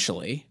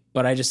 potentially.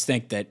 But I just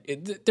think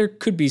that there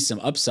could be some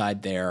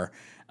upside there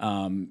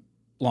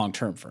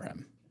long-term for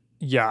him.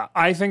 Yeah,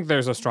 I think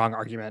there's a strong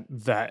argument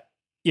that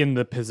in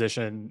the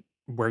position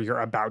where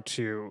you're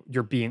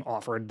being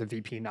offered the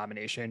VP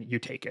nomination, you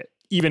take it,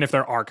 even if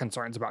there are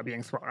concerns about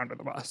being thrown under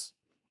the bus.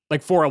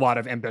 Like for a lot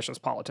of ambitious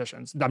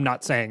politicians. I'm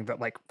not saying that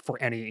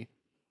for any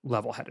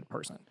level-headed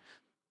person.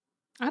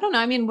 I don't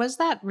know. Was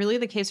that really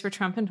the case for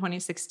Trump in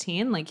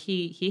 2016?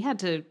 He had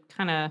to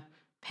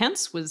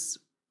Pence was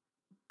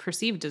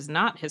perceived as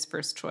not his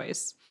first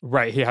choice.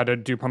 Right. He had to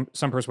do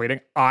some persuading.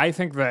 I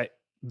think that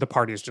the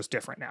party is just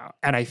different now.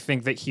 And I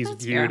think that he's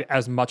viewed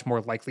as much more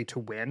likely to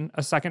win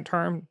a second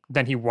term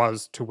than he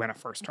was to win a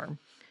first term.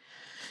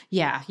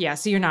 Yeah.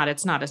 So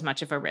it's not as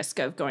much of a risk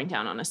of going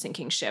down on a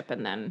sinking ship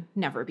and then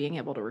never being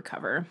able to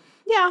recover.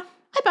 Yeah,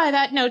 I buy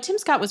that. No, Tim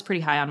Scott was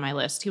pretty high on my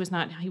list. He would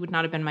not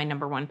have been my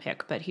number 1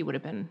 pick, but he would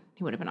have been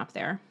up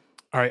there.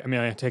 All right,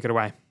 Amelia, take it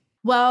away.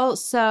 Well,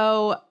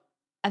 so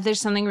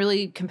there's something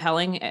really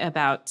compelling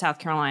about South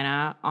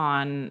Carolina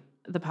on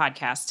the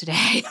podcast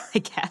today, I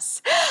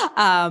guess.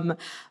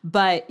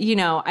 But,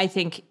 I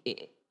think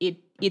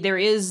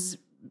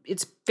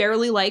it's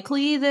fairly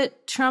likely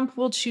that Trump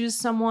will choose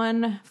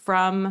someone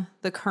from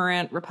the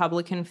current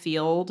Republican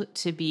field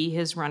to be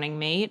his running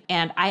mate.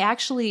 And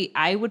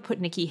I would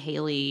put Nikki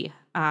Haley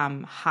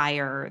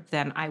higher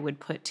than I would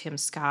put Tim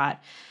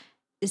Scott,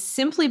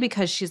 simply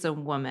because she's a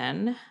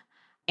woman.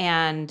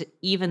 And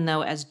even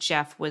though, as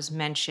Jeff was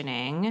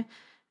mentioning,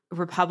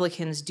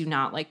 Republicans do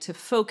not like to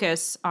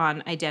focus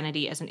on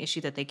identity as an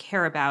issue that they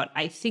care about,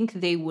 I think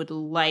they would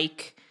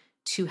like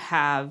to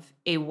have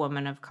a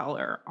woman of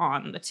color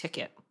on the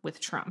ticket with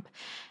Trump.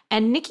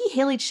 And Nikki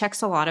Haley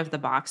checks a lot of the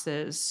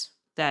boxes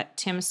that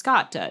Tim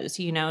Scott does.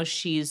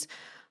 She's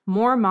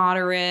more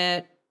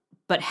moderate,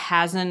 but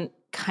hasn't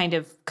kind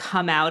of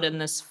come out in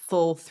this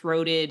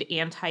full-throated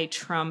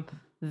anti-Trump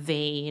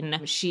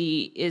vein.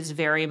 She is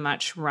very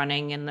much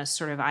running in this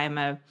sort of I am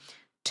a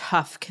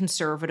tough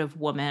conservative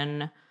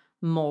woman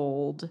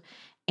mold.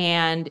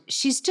 And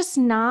she's just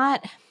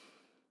not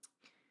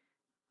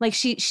like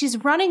she's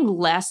running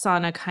less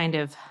on a kind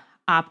of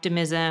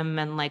optimism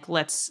and like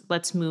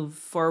let's move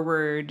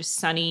forward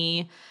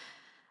sunny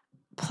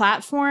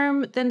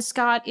platform than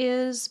Scott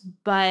is,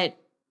 but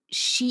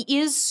she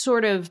is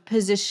sort of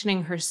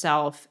positioning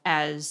herself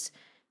as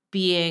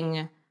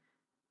being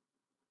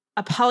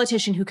a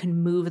politician who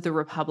can move the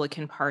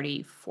Republican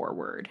Party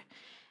forward.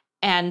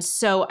 And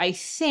so I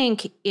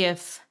think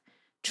if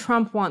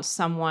Trump wants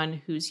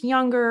someone who's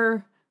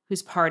younger,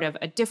 who's part of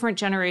a different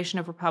generation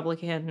of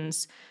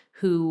Republicans,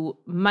 who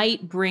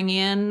might bring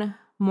in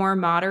more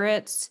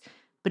moderates,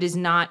 but is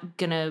not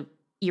going to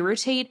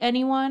irritate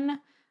anyone,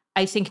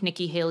 I think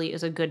Nikki Haley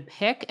is a good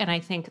pick. And I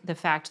think the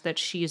fact that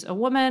she's a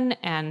woman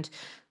and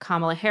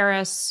Kamala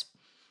Harris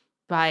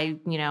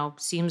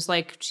seems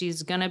like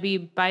she's going to be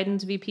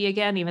Biden's VP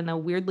again, even though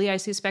weirdly I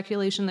see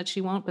speculation that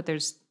she won't, but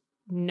there's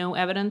no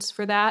evidence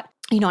for that.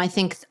 I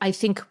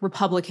think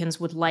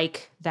Republicans would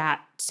like that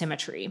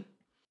symmetry.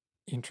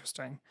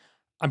 Interesting.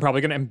 I'm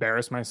probably going to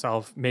embarrass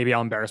myself. Maybe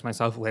I'll embarrass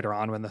myself later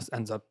on when this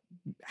ends up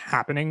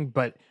happening,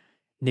 but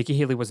Nikki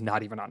Haley was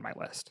not even on my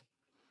list.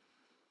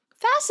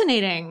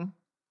 Fascinating.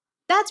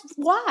 That's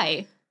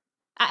why.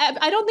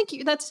 I don't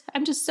think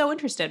I'm just so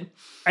interested.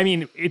 I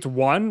mean, it's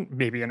one,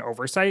 maybe an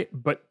oversight,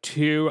 but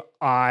two,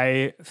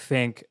 I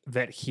think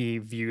that he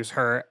views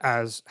her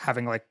as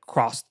having like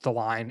crossed the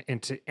line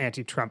into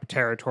anti-Trump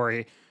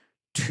territory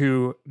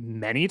too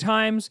many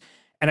times.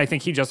 And I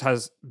think he just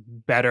has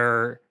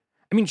better.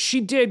 I mean, she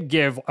did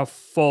give a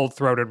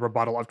full-throated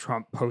rebuttal of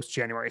Trump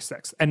post-January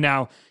 6th. And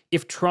now,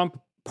 if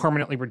Trump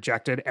permanently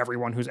rejected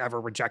everyone who's ever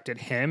rejected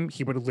him,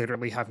 he would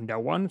literally have no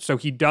one. So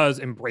he does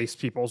embrace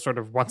people sort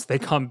of once they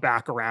come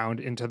back around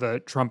into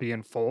the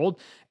Trumpian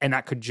fold. And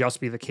that could just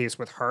be the case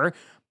with her.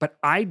 But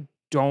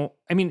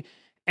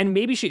and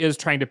maybe she is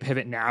trying to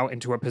pivot now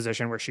into a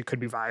position where she could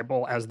be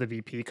viable as the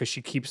VP, because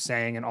she keeps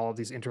saying in all of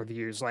these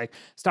interviews, like,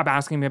 stop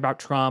asking me about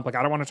Trump. Like,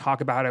 I don't want to talk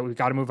about it. We've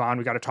got to move on.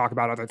 We got to talk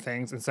about other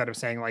things, instead of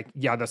saying like,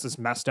 yeah, this is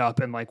messed up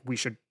and like we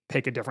should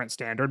pick a different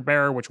standard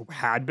bearer, which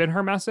had been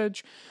her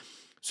message.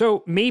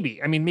 So maybe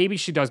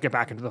she does get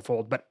back into the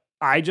fold, but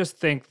I just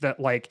think that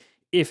like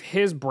if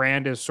his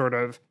brand is sort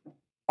of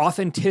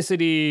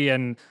authenticity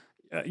and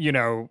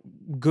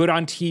good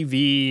on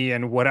TV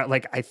and what,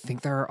 like, I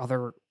think there are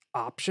other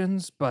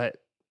options, but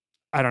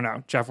I don't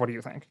know. Jeff, what do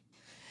you think?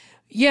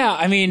 Yeah,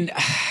 I mean,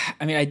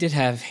 I did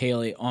have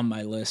Haley on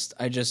my list.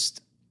 I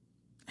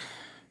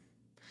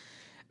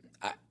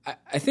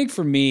think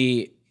for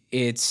me,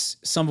 it's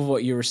some of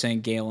what you were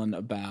saying, Galen,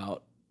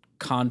 about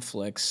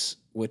conflicts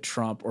with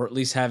Trump, or at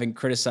least having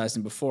criticized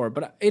him before.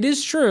 But it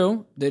is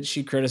true that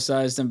she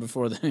criticized him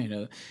before during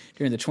the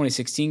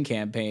 2016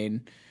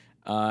 campaign,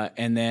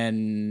 and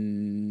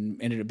then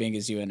ended up being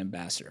his UN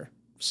ambassador.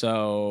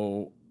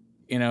 So,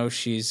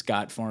 she's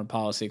got foreign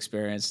policy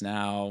experience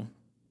now.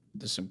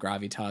 There's some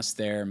gravitas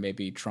there.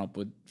 Maybe Trump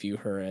would view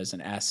her as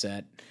an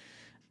asset.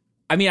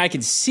 I mean, I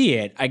can see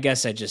it. I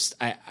guess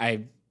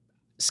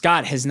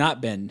Scott has not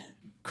been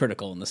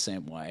critical in the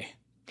same way.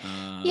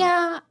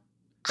 Yeah.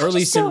 Or at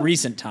least in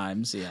recent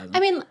times, yeah. I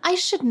mean, I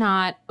should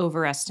not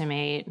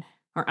overestimate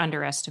or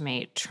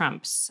underestimate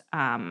Trump's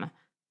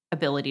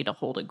ability to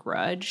hold a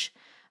grudge.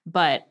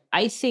 But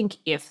I think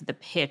if the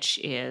pitch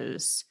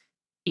is,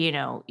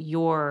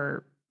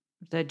 you're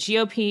the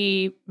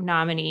GOP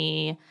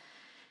nominee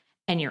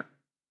and you're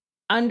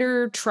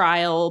under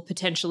trial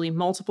potentially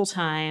multiple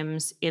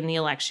times in the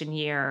election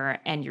year,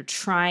 and you're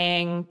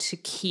trying to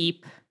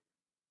keep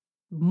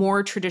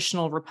more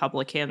traditional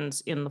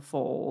Republicans in the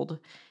fold,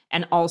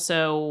 and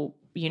also,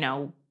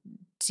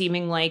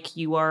 seeming like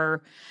you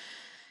are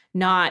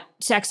not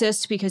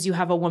sexist because you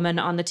have a woman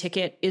on the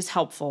ticket is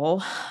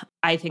helpful.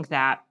 I think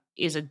that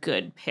is a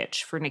good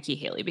pitch for Nikki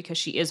Haley, because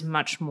she is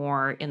much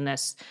more in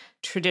this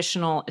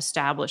traditional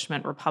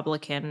establishment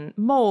Republican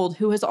mold,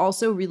 who has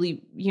also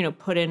really,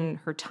 put in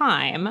her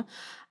time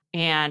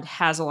and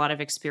has a lot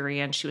of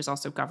experience. She was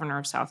also governor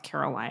of South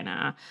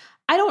Carolina.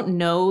 I don't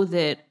know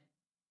that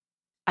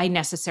I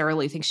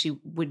necessarily think she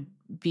would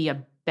be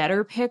a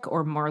better pick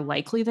or more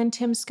likely than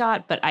Tim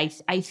Scott, but I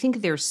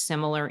think they're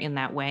similar in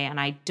that way. And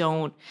I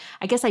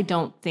guess I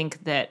don't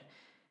think that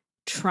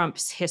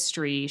Trump's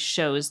history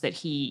shows that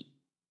he,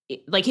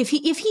 like, if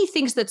he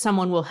thinks that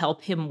someone will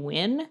help him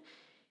win,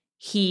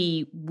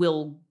 he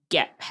will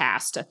get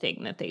past a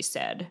thing that they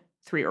said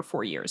 3 or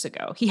 4 years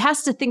ago. He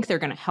has to think they're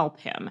going to help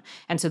him.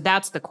 And so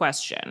that's the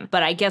question.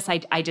 But I guess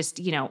I just,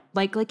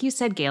 like you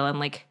said, Galen,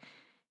 like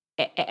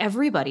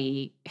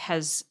everybody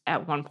has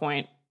at one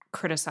point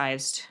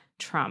criticized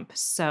Trump.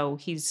 So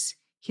he's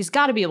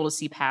got to be able to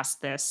see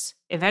past this.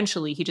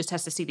 Eventually, he just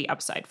has to see the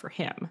upside for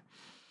him.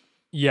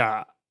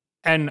 Yeah.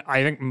 And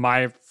I think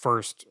my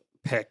first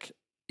pick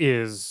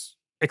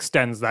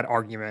extends that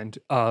argument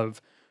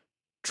of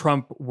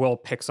Trump will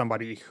pick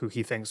somebody who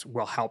he thinks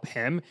will help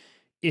him,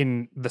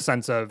 in the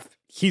sense of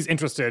he's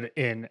interested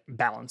in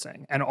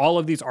balancing. And all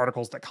of these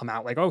articles that come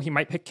out like, oh, he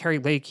might pick Carrie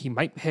Lake, he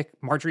might pick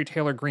Marjorie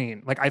Taylor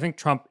Greene. Like, I think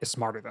Trump is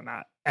smarter than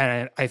that.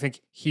 And I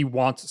think he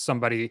wants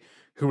somebody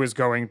who is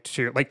going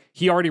to, like,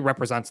 he already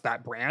represents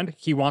that brand.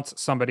 He wants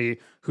somebody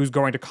who's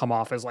going to come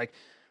off as like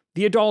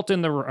the adult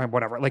in the room,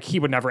 whatever. Like, he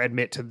would never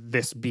admit to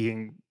this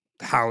being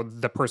how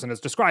the person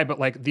is described, but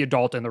like the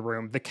adult in the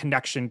room, the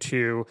connection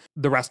to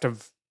the rest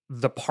of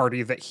the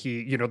party that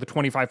he, the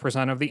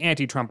 25% of the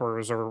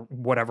anti-Trumpers or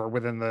whatever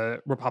within the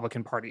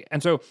Republican Party.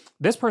 And so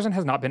this person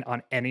has not been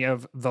on any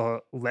of the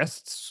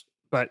lists,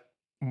 but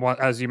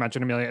as you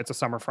mentioned, Amelia, it's a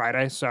summer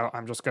Friday, so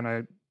I'm just going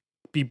to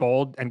be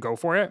bold and go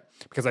for it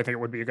because I think it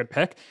would be a good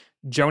pick.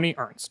 Joni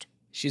Ernst.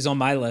 She's on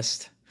my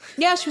list.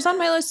 Yeah, she was on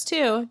my list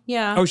too.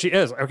 Yeah. Oh, she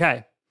is.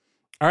 Okay.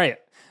 All right.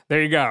 There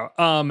you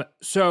go.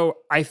 So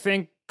I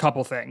think a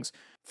couple things.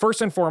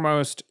 First and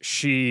foremost,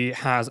 she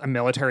has a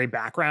military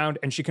background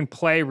and she can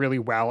play really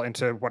well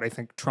into what I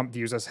think Trump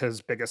views as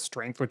his biggest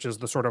strength, which is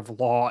the sort of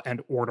law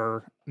and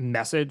order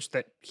message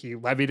that he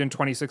levied in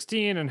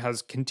 2016 and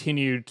has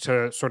continued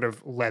to sort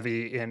of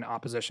levy in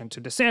opposition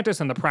to DeSantis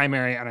in the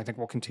primary, and I think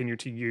will continue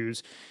to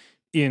use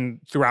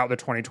throughout the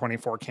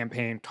 2024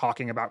 campaign,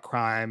 talking about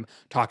crime,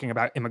 talking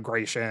about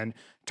immigration,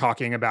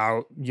 talking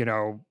about,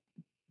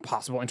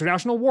 possible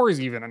international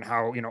wars even, and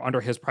how, under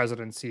his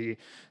presidency,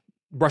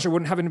 Russia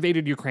wouldn't have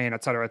invaded Ukraine,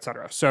 et cetera, et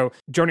cetera. So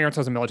Joni Ernst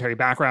has a military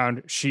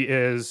background. She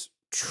is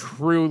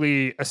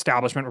truly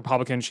establishment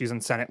Republican. She's in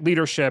Senate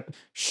leadership.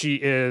 She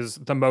is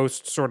the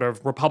most sort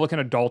of Republican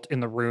adult in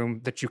the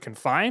room that you can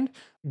find,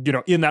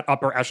 in that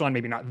upper echelon,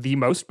 maybe not the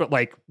most, but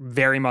like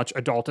very much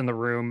adult in the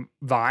room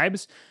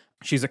vibes.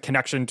 She's a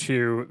connection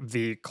to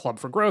the Club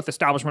for Growth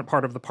establishment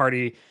part of the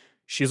party.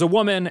 She's a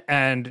woman,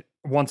 and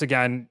once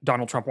again,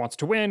 Donald Trump wants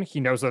to win. He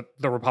knows that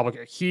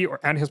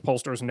and his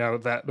pollsters know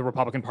that the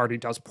Republican Party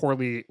does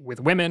poorly with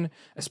women,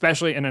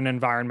 especially in an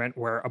environment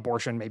where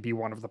abortion may be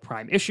one of the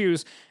prime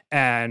issues.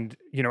 And,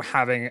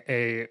 having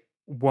a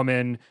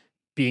woman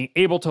being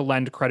able to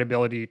lend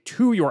credibility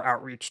to your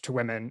outreach to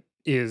women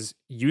is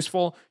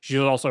useful. She's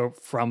also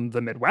from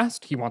the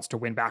Midwest. He wants to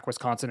win back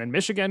Wisconsin and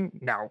Michigan.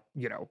 Now,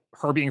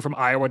 her being from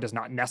Iowa does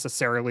not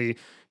necessarily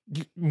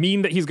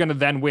mean that he's going to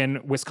then win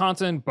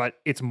Wisconsin, but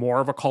it's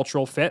more of a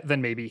cultural fit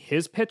than maybe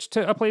his pitch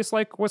to a place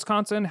like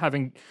Wisconsin.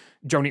 Having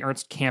Joni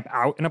Ernst camp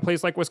out in a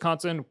place like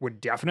Wisconsin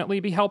would definitely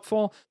be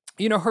helpful.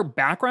 Her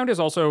background is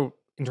also,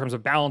 in terms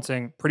of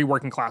balancing, pretty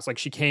working class. Like,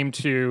 she came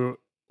to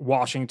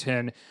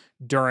Washington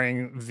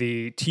during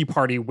the Tea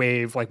Party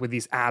wave, like with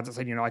these ads that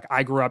said, like,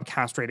 I grew up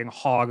castrating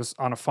hogs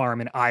on a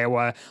farm in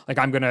Iowa. Like,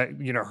 I'm going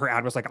to, her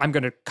ad was like, I'm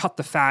going to cut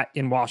the fat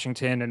in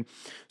Washington. And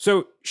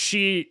so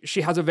she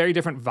has a very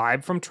different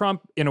vibe from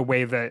Trump in a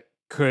way that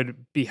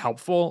could be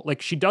helpful.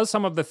 Like, she does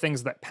some of the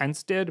things that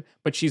Pence did,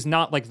 but she's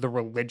not like the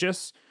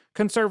religious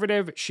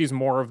conservative. She's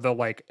more of the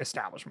like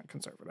establishment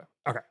conservative.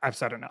 Okay, I've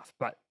said enough,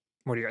 but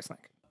what do you guys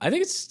think? I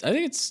think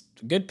it's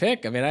a good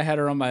pick. I mean, I had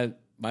her on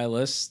my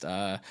list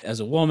as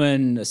a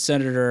woman, a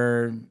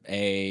senator,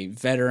 a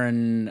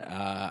veteran.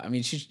 I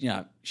mean,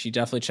 she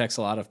definitely checks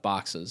a lot of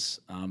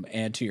boxes.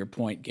 And to your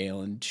point,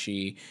 Galen,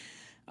 she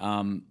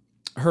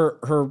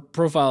her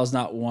profile is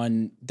not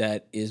one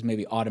that is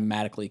maybe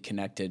automatically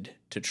connected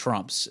to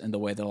Trump's in the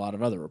way that a lot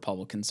of other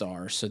Republicans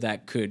are. So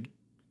that could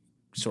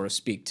sort of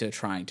speak to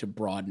trying to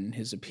broaden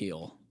his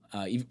appeal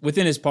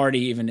within his party,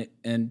 even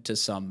into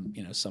some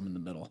in the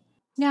middle.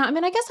 Yeah, I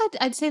mean, I guess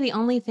I'd say the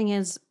only thing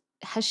is,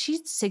 has she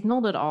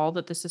signaled at all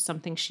that this is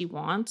something she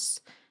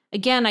wants?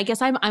 Again, I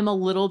guess I'm a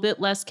little bit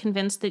less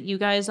convinced that you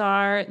guys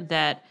are,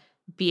 that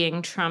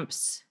being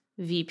Trump's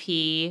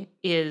VP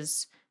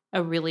is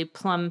a really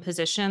plum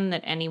position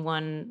that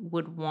anyone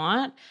would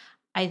want.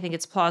 I think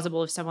it's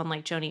plausible if someone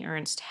like Joni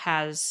Ernst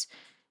has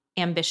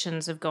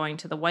ambitions of going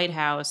to the White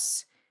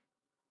House,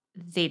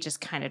 they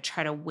just kind of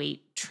try to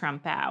wait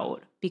Trump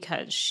out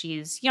because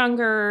she's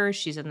younger,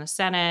 she's in the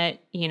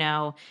Senate,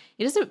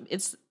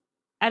 it's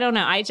I don't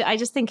know. I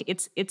just think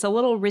it's a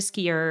little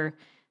riskier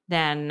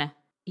than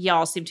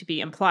y'all seem to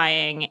be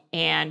implying.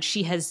 And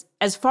she has,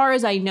 as far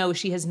as I know,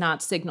 she has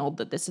not signaled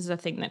that this is a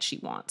thing that she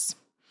wants.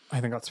 I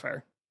think that's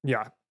fair.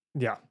 Yeah.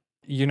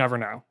 You never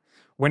know.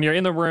 when you're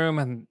in the room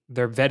and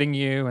they're vetting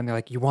you and they're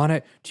like, you want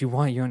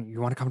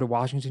to come to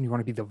Washington? You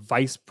want to be the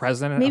vice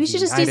president? Maybe of she the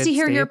just needs to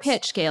United hear your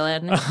States?" pitch,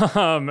 Galen.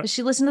 Does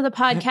she listen to the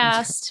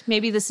podcast?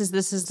 Maybe this is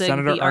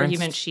Senator the Ernst,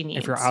 argument she needs.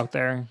 if you're out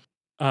there.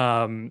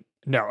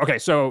 No. Okay.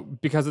 So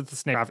because it's the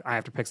snake, I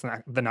have to pick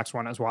the next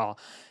one as well.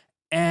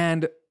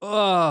 And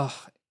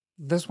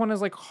this one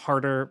is like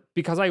harder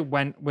because I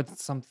went with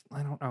some,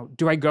 I don't know.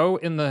 Do I go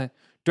in the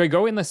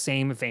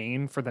same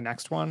vein for the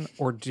next one,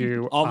 or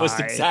do almost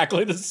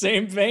exactly the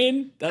same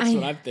vein? That's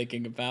what I'm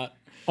thinking about.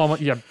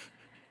 Almost, yeah,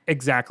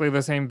 exactly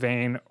the same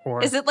vein.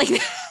 Or is it like,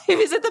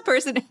 is it the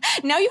person?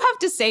 Now you have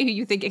to say who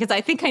you think, because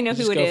I think I know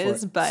who it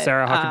is. But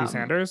Sarah Huckabee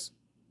Sanders.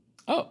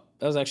 Oh,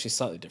 that was actually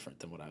slightly different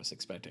than what I was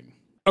expecting.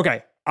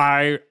 Okay,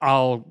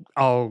 I'll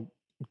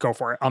go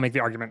for it. I'll make the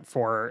argument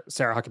for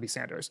Sarah Huckabee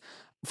Sanders.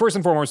 First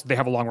and foremost, they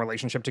have a long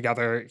relationship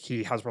together.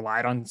 He has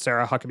relied on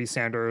Sarah Huckabee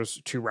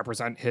Sanders to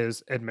represent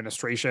his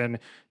administration,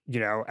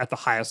 at the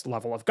highest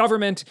level of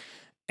government.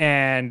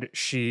 And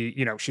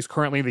she's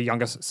currently the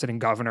youngest sitting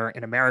governor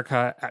in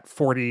America at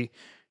 40.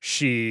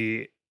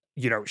 She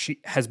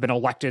has been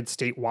elected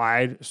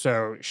statewide,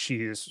 so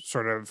she's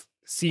sort of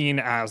seen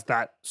as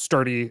that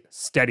sturdy,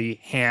 steady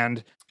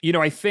hand.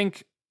 I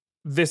think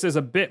this is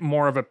a bit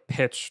more of a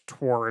pitch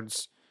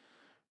towards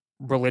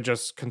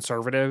religious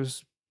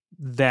conservatives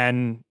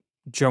than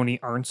Joni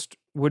Ernst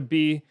would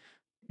be,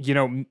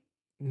 and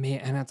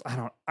it's,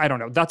 I don't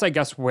know. That's, I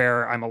guess,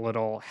 where I'm a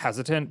little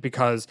hesitant,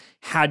 because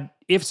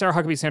if Sarah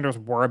Huckabee Sanders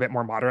were a bit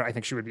more moderate, I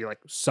think she would be like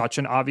such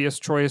an obvious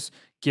choice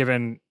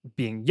given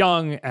being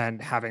young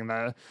and having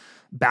the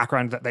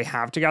background that they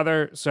have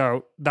together.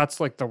 So that's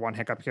like the one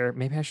hiccup here.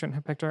 Maybe I shouldn't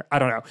have picked her. I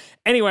don't know.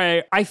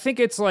 Anyway, I think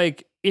it's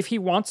like, if he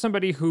wants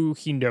somebody who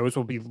he knows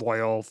will be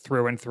loyal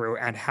through and through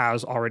and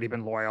has already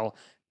been loyal,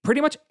 pretty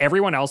much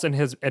everyone else in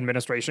his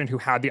administration who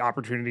had the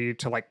opportunity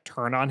to like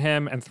turn on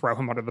him and throw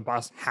him under the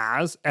bus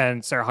has,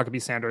 and Sarah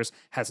Huckabee Sanders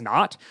has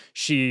not.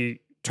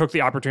 She took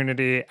the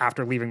opportunity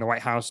after leaving the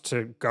White House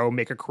to go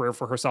make a career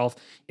for herself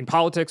in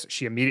politics.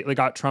 She immediately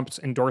got Trump's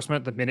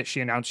endorsement the minute she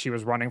announced she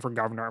was running for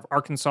governor of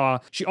Arkansas.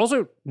 She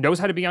also knows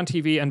how to be on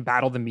TV and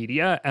battle the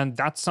media, and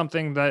that's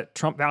something that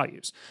Trump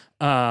values.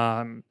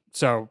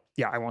 So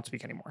yeah, I won't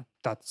speak anymore.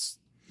 But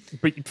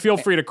feel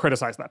free to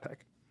criticize that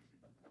pick.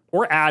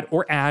 Or add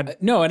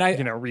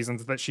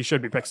reasons that she should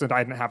be picked, since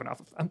I didn't have enough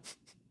of them.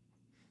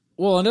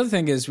 Well, another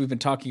thing is, we've been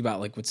talking about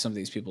like what some of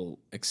these people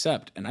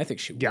accept, and I think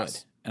she would.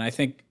 Yes. And I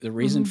think the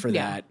reason for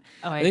that,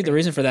 I think the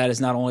reason for that is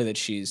not only that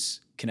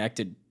she's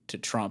connected to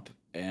Trump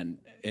and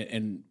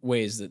in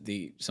ways that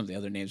some of the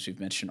other names we've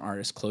mentioned aren't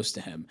as close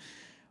to him,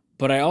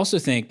 but I also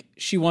think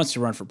she wants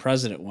to run for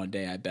president one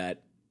day, I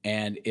bet.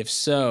 And if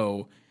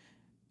so,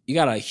 you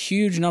got a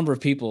huge number of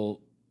people,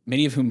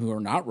 many of whom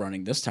are not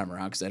running this time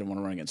around because they don't want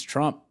to run against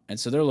Trump. And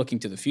so they're looking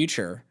to the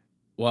future.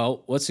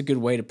 Well, what's a good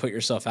way to put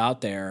yourself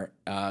out there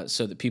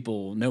so that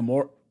people will know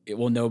more? It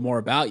will know more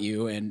about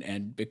you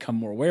and become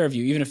more aware of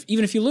you,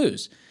 even if you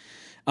lose.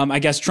 I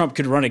guess Trump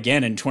could run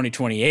again in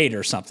 2028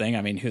 or something.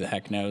 I mean, who the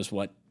heck knows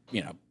what,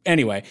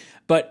 Anyway,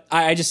 but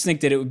I just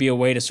think that it would be a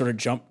way to sort of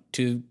jump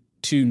to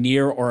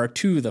near or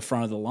to the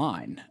front of the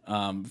line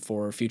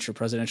for future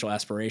presidential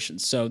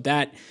aspirations. So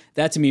that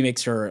to me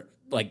makes her,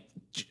 like,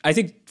 I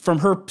think from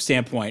her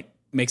standpoint,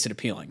 makes it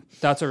appealing.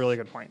 That's a really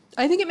good point.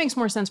 I think it makes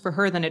more sense for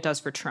her than it does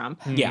for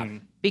Trump. Yeah.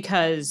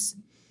 Because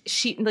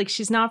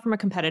she's not from a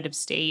competitive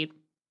state.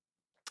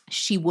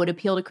 She would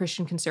appeal to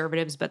Christian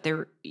conservatives, but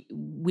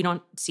we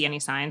don't see any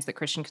signs that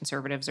Christian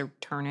conservatives are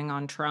turning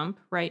on Trump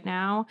right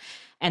now.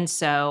 And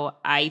so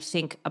I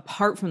think,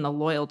 apart from the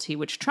loyalty,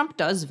 which Trump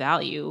does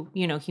value,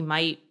 he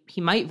might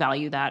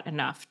value that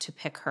enough to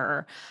pick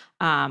her.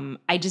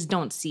 I just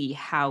don't see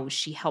how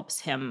she helps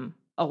him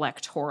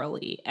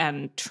electorally.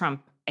 And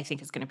Trump, I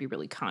think, is going to be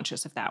really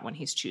conscious of that when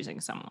he's choosing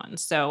someone.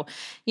 So,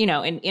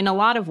 in a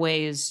lot of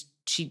ways,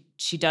 she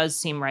does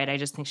seem right. I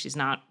just think she's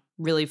not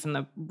really from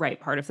the right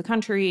part of the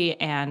country,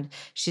 and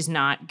she's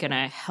not going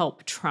to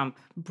help Trump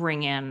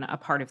bring in a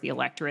part of the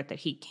electorate that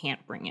he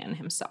can't bring in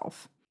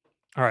himself.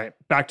 All right,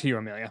 back to you,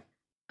 Amelia.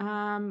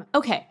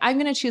 Okay, I'm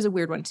going to choose a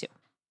weird one too.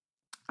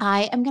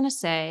 I am going to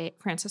say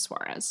Francis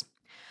Suarez.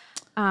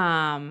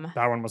 That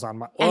one was on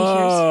my.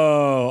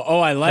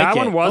 I like that it.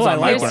 one was on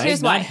my list.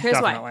 Here's why.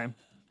 Definitely.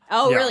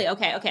 Oh, Yeah. really?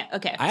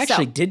 Okay. I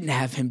actually didn't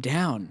have him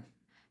down.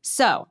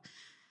 So,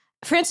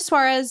 Francis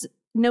Suarez,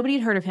 nobody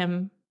had heard of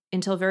him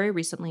until very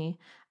recently.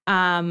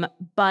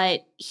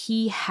 But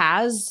he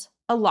has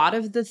a lot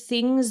of the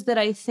things that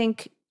I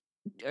think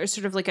are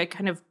sort of like a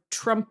kind of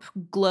Trump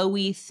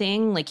glowy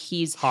thing. Like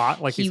he's hot.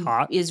 He's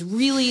hot. Is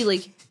really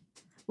like.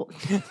 Well,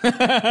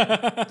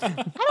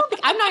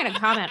 I'm not going to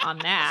comment on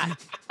that.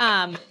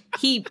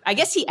 I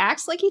guess he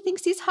acts like he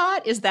thinks he's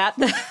hot. Is that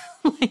the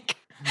like?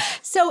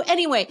 So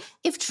anyway,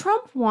 if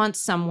Trump wants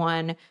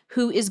someone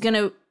who is going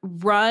to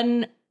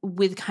run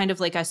with kind of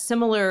like a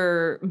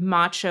similar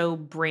macho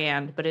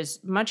brand, but is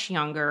much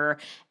younger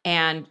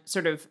and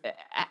sort of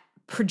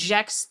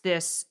projects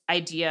this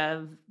idea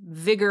of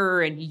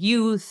vigor and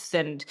youth,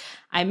 and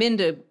I'm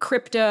into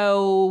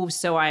crypto,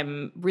 so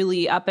I'm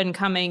really up and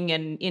coming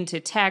and into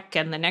tech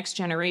and the next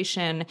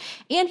generation.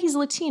 And he's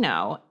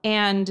Latino,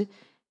 and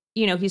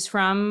he's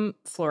from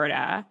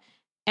Florida,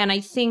 and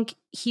I think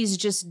he's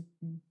just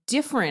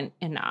different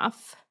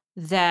enough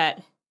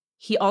that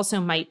he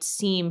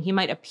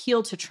might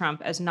appeal to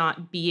Trump as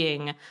not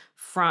being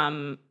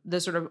from the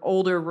sort of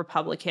older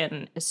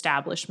Republican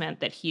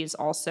establishment that he's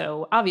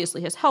also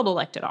obviously has held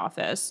elected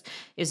office,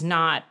 is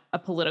not a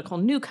political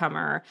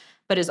newcomer,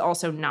 but is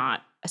also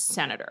not a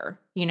senator.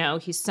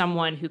 He's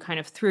someone who kind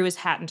of threw his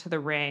hat into the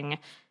ring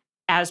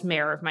as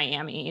mayor of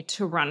Miami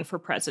to run for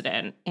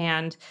president.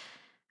 And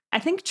I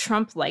think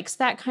Trump likes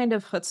that kind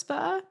of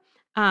chutzpah.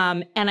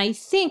 And I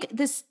think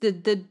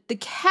the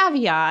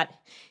caveat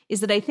is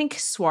that I think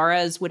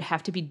Suarez would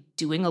have to be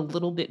doing a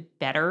little bit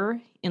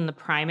better in the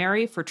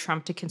primary for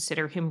Trump to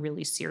consider him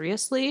really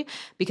seriously,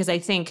 because I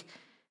think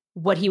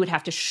what he would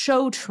have to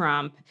show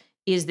Trump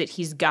is that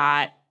he's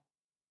got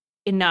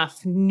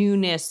enough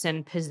newness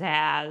and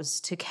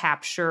pizzazz to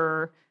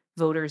capture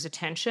voters'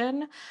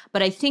 attention.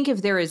 But I think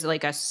if there is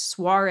like a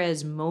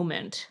Suarez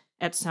moment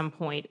at some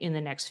point in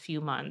the next few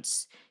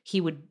months,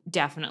 he would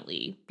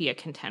definitely be a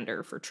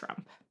contender for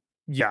Trump.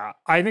 Yeah,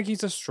 I think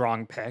he's a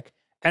strong pick.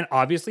 And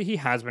obviously he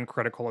has been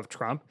critical of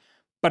Trump,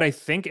 but I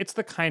think it's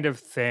the kind of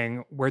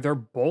thing where they're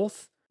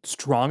both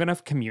strong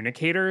enough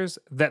communicators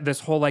that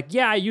this whole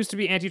I used to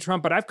be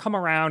anti-Trump, but I've come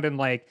around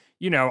and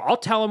I'll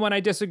tell him when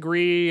I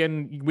disagree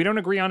and we don't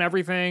agree on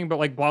everything,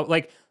 but blah,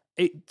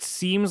 it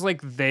seems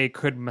like they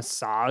could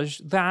massage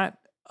that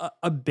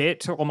a bit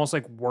to almost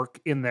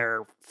work in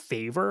their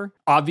favor.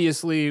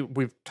 Obviously,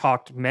 we've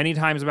talked many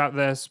times about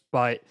this,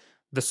 but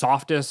the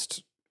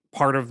softest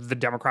part of the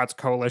Democrats'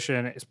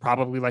 coalition is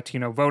probably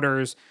Latino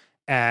voters.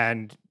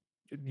 And,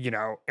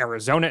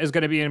 Arizona is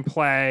going to be in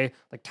play.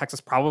 Texas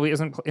probably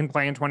isn't in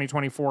play in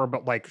 2024,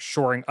 but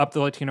shoring up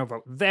the Latino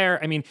vote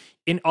there. I mean,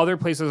 in other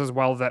places as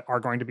well that are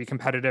going to be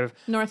competitive.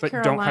 North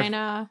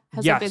Carolina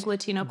has a big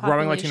Latino population.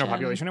 Growing Latino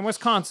population in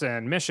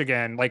Wisconsin,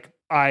 Michigan.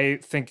 I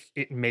think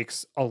it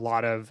makes a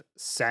lot of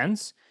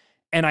sense.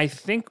 And I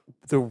think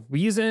the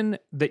reason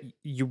that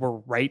you were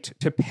right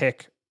to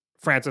pick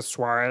Francis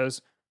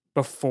Suarez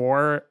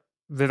before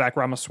Vivek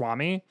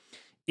Ramaswamy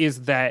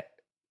is that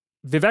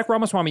Vivek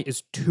Ramaswamy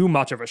is too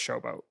much of a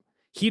showboat.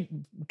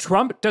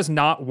 Trump does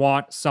not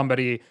want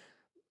somebody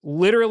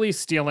literally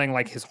stealing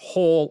his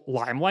whole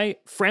limelight.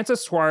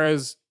 Francis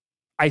Suarez,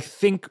 I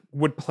think,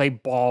 would play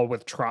ball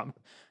with Trump.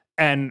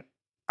 And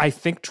I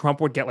think Trump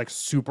would get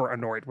super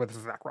annoyed with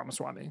Vivek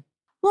Ramaswamy.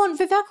 Well, and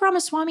Vivek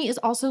Ramaswamy is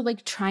also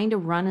trying to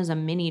run as a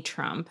mini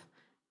Trump.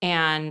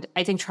 And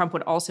I think Trump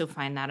would also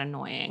find that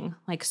annoying.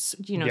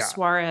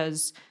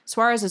 Suarez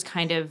is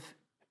kind of...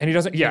 And he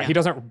doesn't, he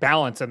doesn't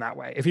balance in that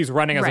way. If he's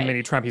running as a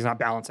mini Trump, he's not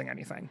balancing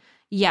anything.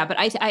 Yeah, but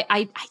I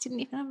didn't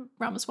even have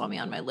Ramaswamy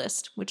on my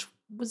list, which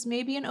was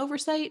maybe an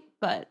oversight.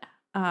 But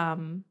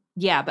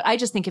but I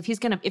just think if he's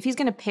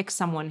gonna pick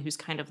someone who's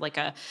kind of like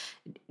a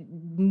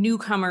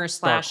newcomer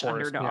 /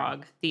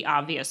 underdog, the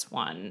obvious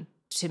one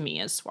to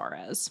me is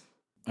Suarez.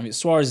 I mean,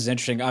 Suarez is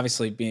interesting.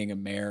 Obviously, being a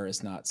mayor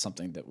is not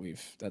something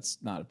that's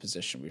not a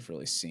position we've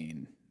really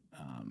seen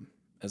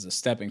as a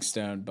stepping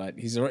stone, but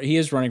he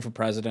is running for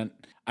president.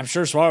 I'm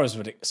sure Suarez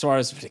would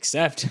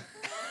accept.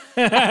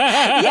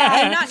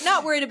 Yeah, I'm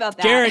not worried about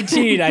that.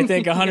 Guaranteed, I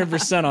think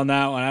 100% on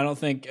that one. I don't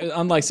think,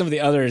 unlike some of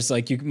the others,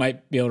 you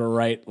might be able to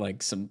write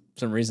some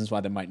reasons why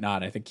they might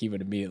not. I think he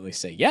would immediately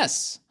say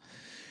yes.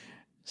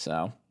 So,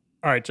 all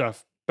right,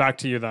 Jeff, back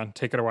to you then.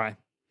 Take it away.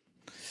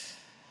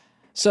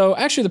 So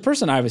actually, the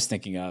person I was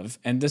thinking of,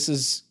 and this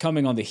is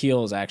coming on the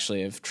heels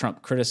actually of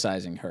Trump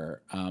criticizing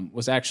her,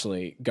 was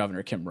actually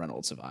Governor Kim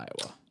Reynolds of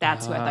Iowa.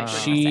 That's what I thought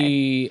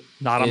she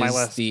not on my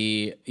list.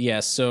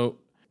 So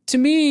to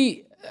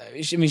me,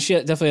 she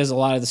definitely has a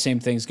lot of the same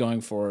things going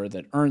for her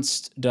that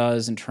Ernst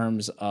does in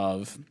terms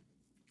of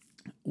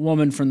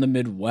woman from the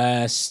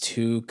Midwest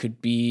who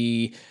could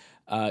be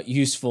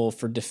useful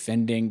for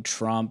defending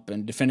Trump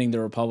and defending the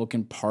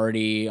Republican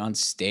Party on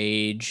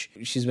stage.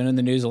 She's been in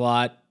the news a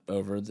lot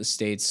over the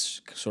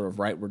state's sort of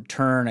rightward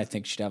turn. I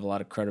think she'd have a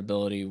lot of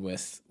credibility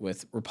with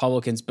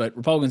Republicans, but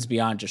Republicans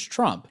beyond just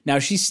Trump. Now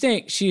she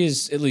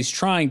is at least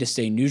trying to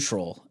stay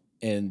neutral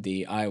in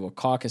the Iowa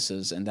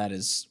caucuses, and that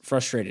has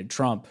frustrated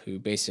Trump, who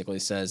basically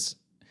says,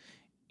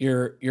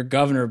 you're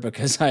governor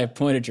because I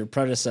appointed your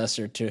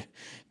predecessor to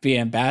be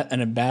an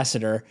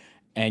ambassador,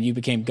 and you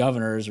became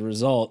governor as a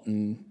result,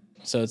 and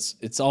so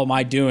it's all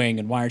my doing,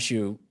 and why aren't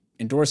you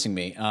endorsing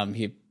me?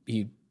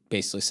 He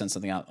basically sent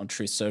something out on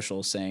Truth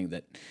Social saying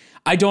that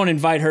I don't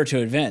invite her to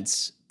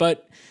events,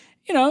 but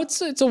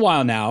it's a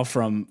while now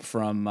from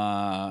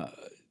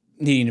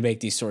needing to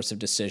make these sorts of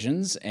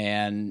decisions,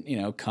 and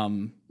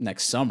come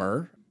next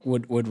summer,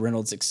 would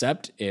Reynolds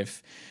accept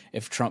if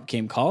Trump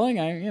came calling?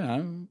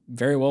 I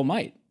very well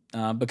might,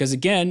 because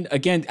again,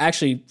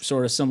 actually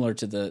sort of similar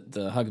to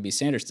the Huckabee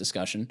Sanders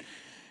discussion,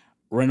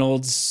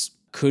 Reynolds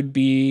could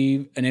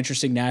be an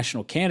interesting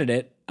national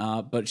candidate,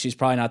 but she's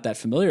probably not that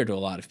familiar to a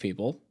lot of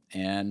people.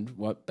 And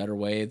what better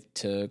way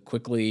to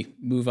quickly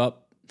move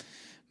up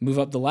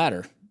the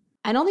ladder?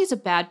 I know he's a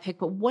bad pick,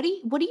 but what do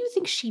you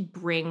think she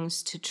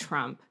brings to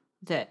Trump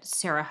that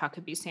Sarah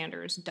Huckabee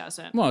Sanders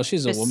doesn't? Well,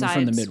 she's a woman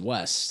from the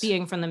Midwest.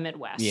 Being from the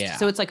Midwest. Yeah.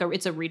 So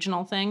it's a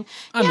regional thing.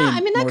 I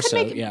mean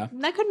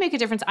that could make a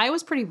difference.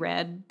 Iowa's pretty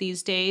red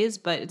these days,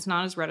 but it's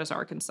not as red as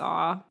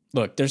Arkansas.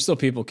 Look, there's still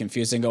people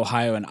confusing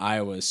Ohio and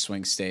Iowa as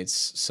swing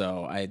states.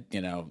 So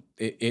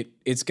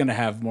it's going to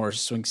have more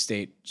swing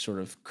state sort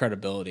of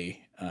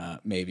credibility,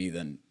 maybe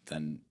than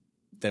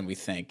we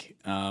think.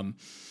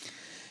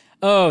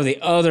 The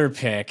other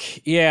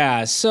pick.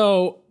 Yeah.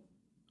 So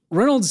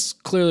Reynolds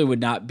clearly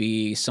would not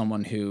be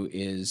someone who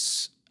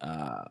is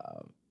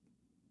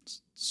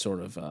sort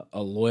of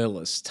a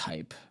loyalist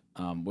type,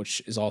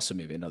 which is also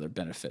maybe another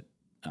benefit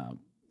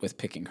with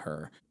picking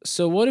her.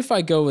 So what if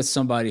I go with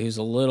somebody who's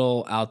a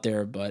little out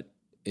there, but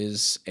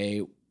is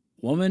a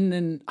woman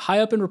and high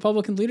up in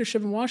Republican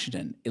leadership in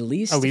Washington?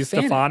 Elise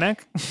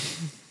Stefanik?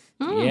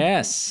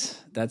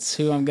 Yes, that's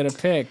who I'm going to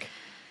pick.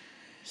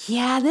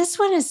 Yeah, this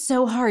one is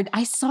so hard.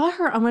 I saw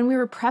her when we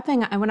were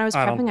prepping. When I was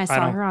prepping, I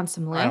saw her on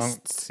some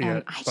lists.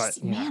 I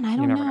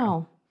don't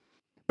know.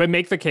 But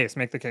make the case.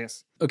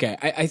 Okay,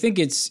 I think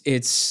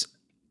it's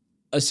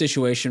a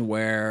situation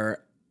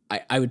where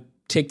I would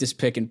take this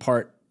pick in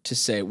part to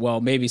say,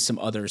 well, maybe some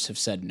others have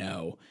said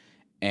no.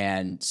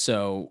 And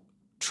so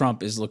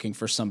Trump is looking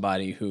for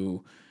somebody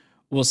who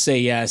will say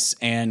yes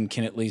and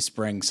can at least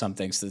bring some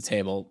things to the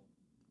table.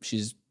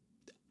 She's,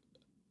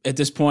 at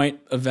this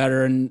point, a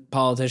veteran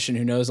politician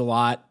who knows a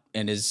lot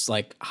and is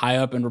like high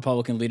up in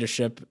Republican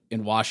leadership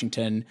in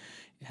Washington,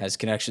 has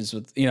connections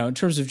with, in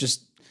terms of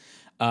just,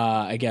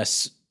 I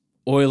guess,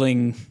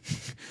 oiling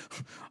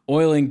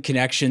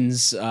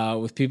connections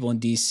with people in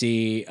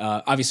DC.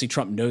 Obviously,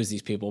 Trump knows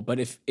these people, but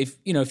if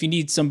you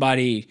need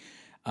somebody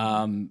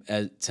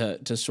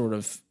to sort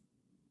of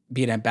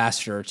be an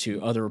ambassador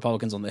to other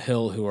Republicans on the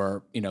Hill who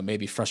are,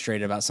 maybe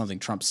frustrated about something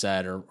Trump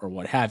said or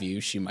what have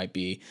you, she might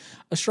be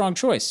a strong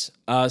choice.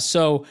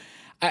 So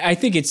I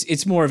think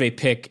it's more of a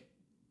pick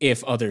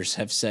if others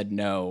have said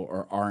no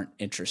or aren't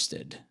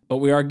interested. But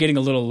we are getting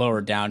a little lower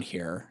down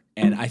here.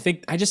 And I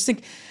just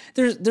think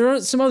there are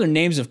some other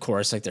names, of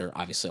course, like there are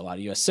obviously a lot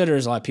of U.S.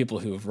 senators, a lot of people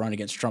who have run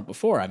against Trump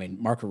before. I mean,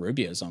 Marco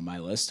Rubio is on my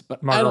list, but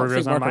I don't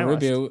think Marco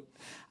Rubio.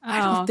 I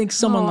don't think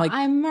someone like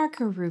I'm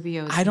Marco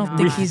Rubio. I don't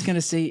think he's going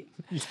to say.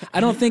 I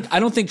don't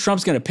think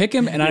Trump's going to pick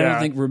him, and I don't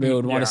think Rubio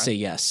would want to say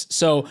yes.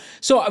 So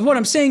what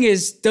I'm saying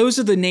is those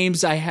are the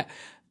names I have.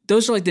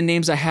 Those are like the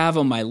names I have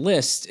on my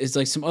list. Is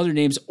like some other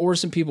names or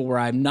some people where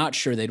I'm not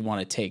sure they'd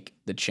want to take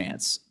the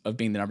chance of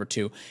being the number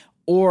two.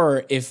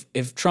 Or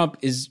if Trump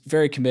is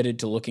very committed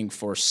to looking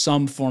for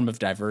some form of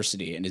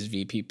diversity in his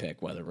VP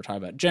pick, whether we're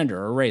talking about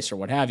gender or race or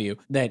what have you,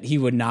 that he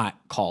would not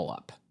call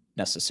up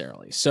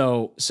necessarily.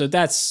 So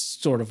that's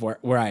sort of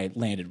where I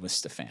landed with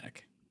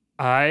Stefanik.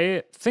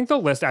 I think the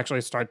list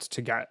actually starts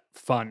to get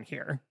fun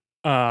here.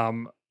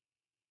 But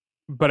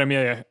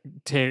Amelia,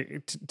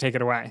 take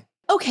it away.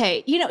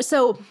 Okay,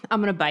 so I'm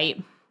going to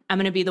bite. I'm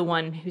going to be the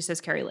one who says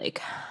Carrie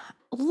Lake.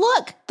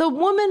 Look, the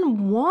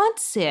woman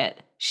wants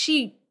it.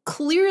 She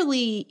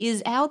clearly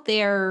is out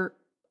there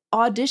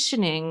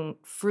auditioning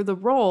for the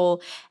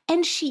role,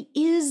 and she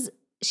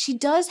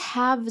does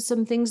have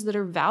some things that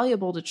are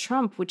valuable to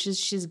Trump, which is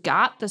she's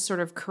got the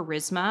sort of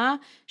charisma,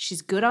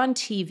 she's good on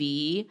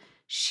TV,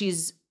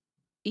 she's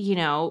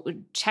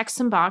checks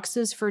some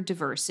boxes for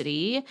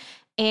diversity,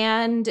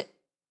 and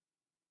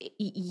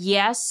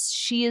yes,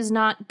 she is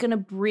not going to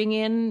bring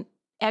in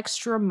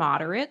extra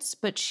moderates,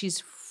 but she's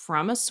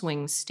from a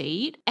swing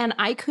state. And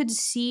I could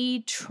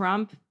see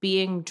Trump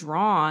being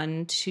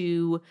drawn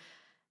to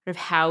sort of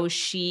how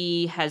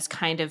she has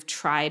kind of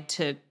tried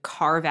to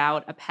carve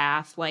out a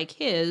path like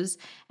his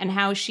and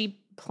how she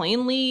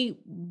plainly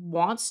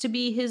wants to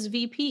be his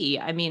VP.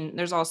 I mean,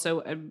 there's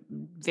also a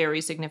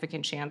very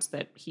significant chance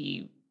that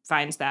he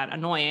finds that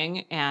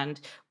annoying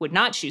and would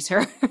not choose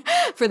her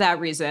for that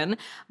reason.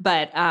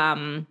 But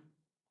I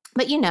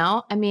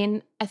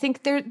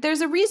think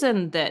there's a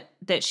reason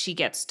that she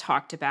gets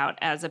talked about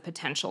as a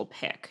potential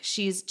pick.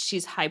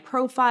 She's high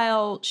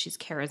profile, she's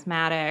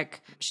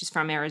charismatic, she's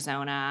from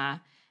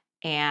Arizona,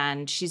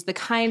 and she's the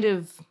kind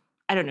of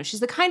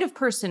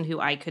person who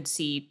I could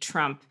see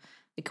Trump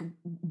like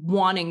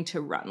wanting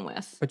to run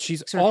with. But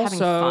she's sort of having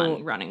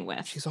fun running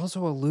with. She's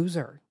also a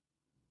loser.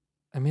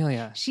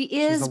 Amelia. She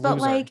is,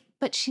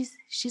 but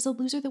she's a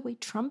loser the way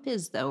Trump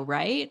is though,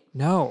 right?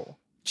 No.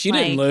 She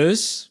didn't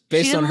lose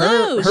based on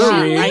her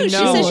read. I know. She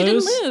said she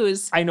didn't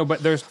lose. I know,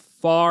 but there's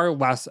far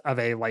less of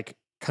a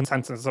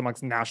consensus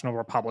amongst national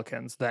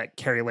Republicans that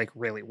Carrie Lake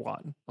really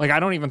won.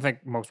 I don't even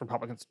think most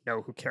Republicans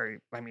know who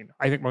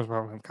I think most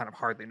Republicans kind of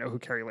hardly know who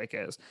Carrie Lake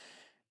is.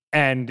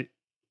 And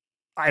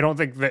I don't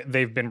think that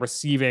they've been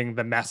receiving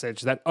the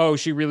message that,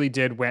 she really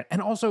did win.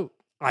 And also,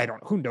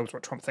 who knows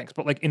what Trump thinks,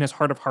 but in his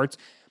heart of hearts,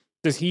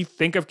 does he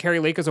think of Carrie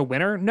Lake as a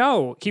winner?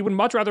 No, he would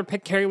much rather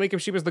pick Carrie Lake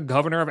if she was the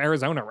governor of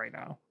Arizona right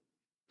now.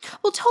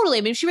 Well, totally.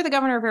 I mean, if she were the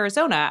governor of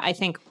Arizona, I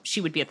think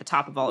she would be at the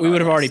top of all of We our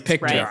would have already lists,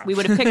 picked right? her. We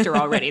would have picked her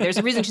already. There's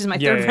a reason she's my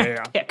third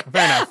round pick.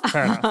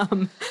 Fair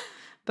enough.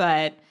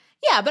 But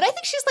yeah, but I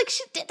think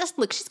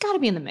she's got to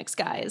be in the mix,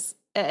 guys.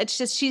 It's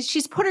just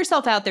she's put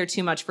herself out there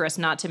too much for us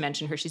not to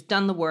mention her. She's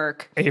done the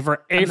work. This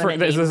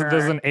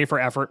is an A for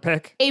effort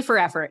pick. A for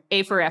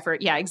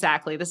effort. Yeah,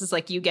 exactly. This is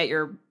like you get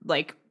your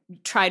like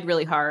tried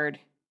really hard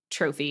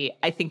trophy.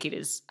 I think it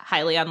is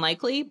highly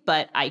unlikely,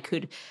 but I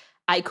could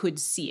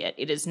see it.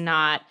 It is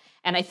not,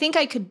 and I think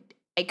I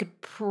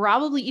could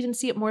probably even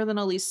see it more than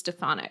Elise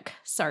Stefanik.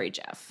 Sorry,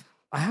 Jeff.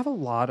 I have a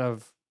lot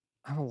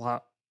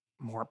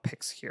more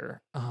picks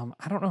here.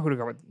 I don't know who to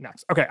go with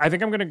next. Okay, I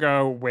think I'm going to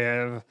go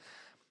with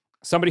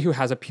somebody who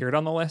has appeared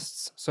on the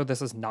lists. So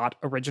this is not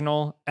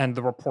original, and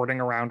the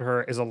reporting around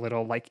her is a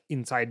little like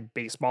inside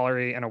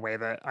baseballery in a way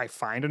that I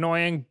find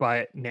annoying.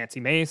 But Nancy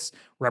Mace,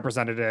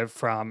 representative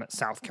from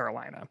South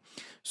Carolina.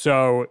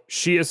 So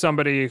she is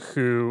somebody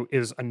who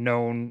is a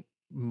known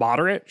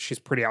moderate. She's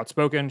pretty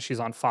outspoken.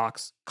 She's on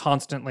Fox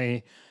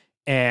constantly.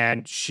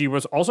 And she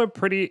was also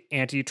pretty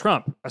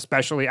anti-Trump,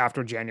 especially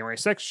after January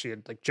 6th. She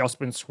had like just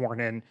been sworn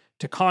in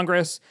to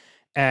Congress,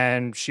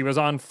 and she was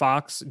on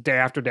Fox day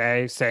after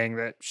day saying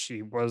that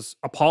she was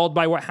appalled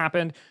by what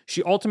happened.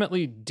 She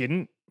ultimately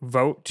didn't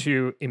vote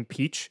to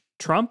impeach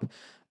Trump,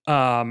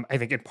 I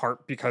think in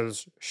part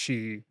because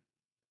she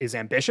is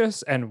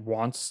ambitious and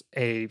wants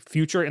a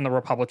future in the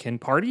Republican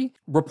Party.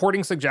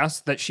 Reporting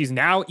suggests that she's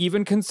now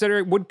even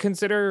would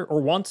consider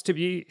or wants to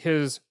be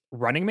his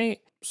running mate.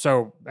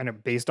 So,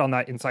 and based on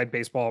that inside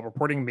baseball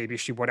reporting, maybe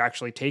she would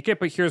actually take it.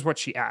 But here's what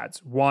she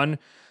adds. One,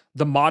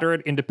 the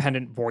moderate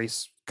independent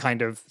voice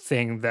kind of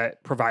thing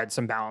that provides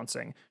some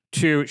balancing.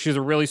 Two, she's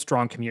a really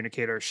strong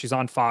communicator. She's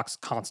on Fox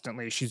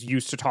constantly. She's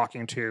used to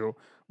talking to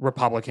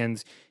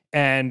Republicans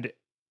and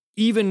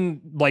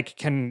even like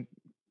can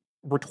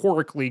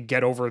rhetorically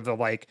get over the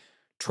like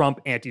Trump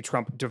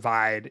anti-Trump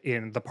divide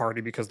in the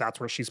party because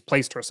that's where she's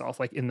placed herself,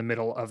 like in the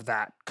middle of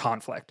that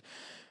conflict.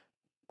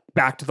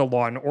 Back to the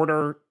law and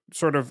order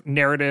sort of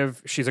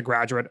narrative. She's a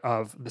graduate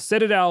of the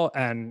Citadel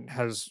and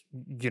has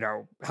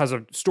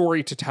a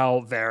story to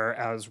tell there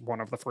as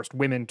one of the first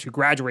women to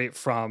graduate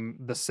from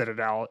the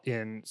Citadel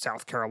in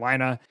South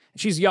Carolina.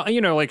 She's young,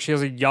 she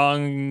has a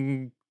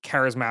young,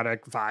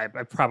 charismatic vibe.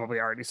 I probably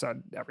already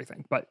said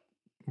everything, but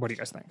what do you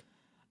guys think?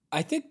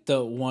 I think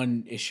the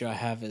one issue I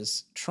have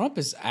is Trump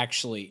has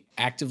actually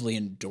actively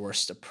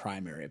endorsed a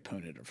primary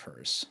opponent of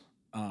hers.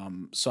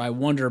 So I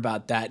wonder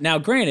about that. Now,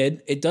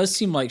 granted, it does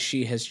seem like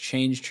she has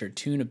changed her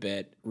tune a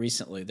bit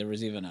recently. There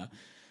was even a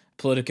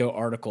Politico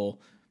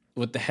article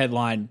with the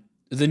headline,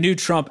 "The New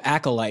Trump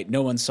Acolyte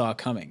No One Saw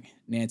Coming,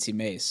 Nancy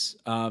Mace."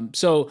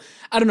 So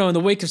I don't know, in the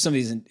wake of some of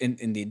these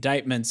in the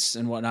indictments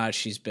and whatnot,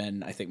 she's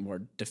been, I think,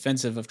 more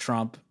defensive of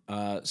Trump.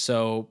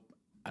 So,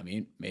 I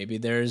mean, maybe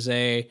there's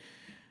a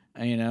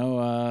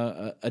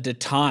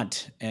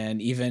detente and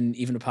even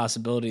a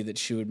possibility that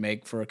she would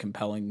make for a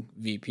compelling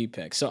VP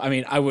pick. So, I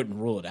mean, I wouldn't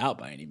rule it out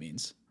by any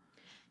means.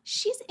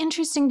 She's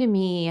interesting to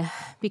me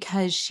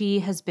because she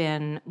has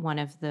been one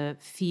of the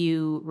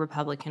few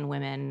Republican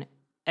women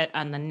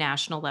on the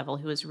national level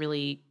who has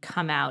really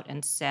come out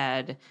and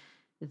said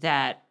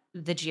that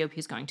the GOP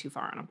is going too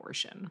far on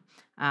abortion.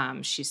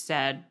 She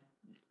said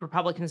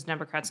Republicans and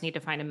Democrats need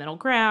to find a middle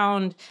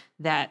ground,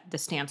 that the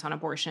stance on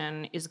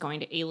abortion is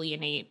going to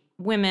alienate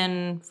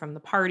women from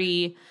the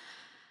party.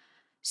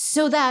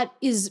 So that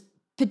is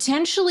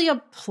potentially a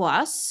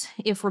plus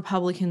if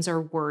Republicans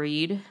are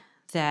worried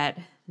that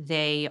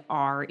they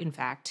are, in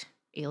fact,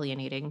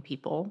 alienating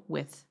people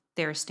with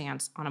their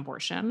stance on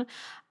abortion.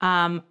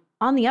 On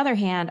the other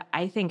hand,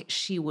 I think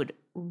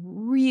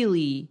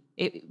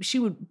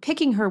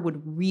picking her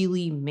would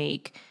really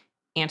make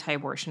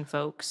anti-abortion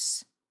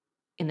folks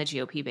in the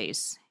GOP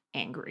base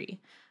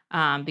angry.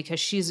 Because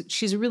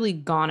she's really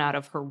gone out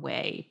of her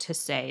way to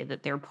say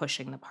that they're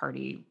pushing the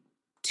party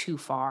too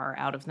far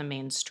out of the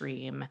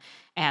mainstream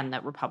and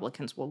that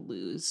Republicans will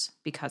lose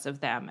because of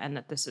them and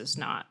that this is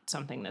not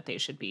something that they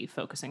should be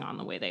focusing on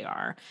the way they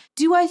are.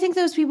 Do I think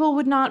those people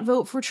would not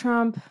vote for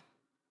Trump?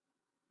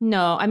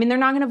 No. I mean, they're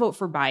not going to vote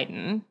for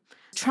Biden.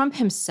 Trump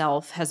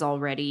himself has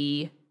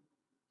already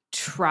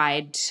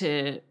tried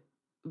to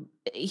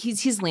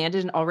he's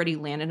already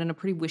landed in a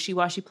pretty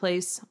wishy-washy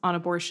place on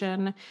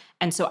abortion.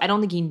 And so I don't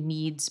think he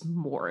needs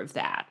more of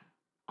that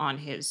on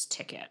his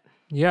ticket.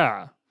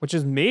 Yeah, which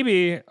is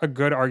maybe a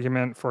good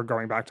argument for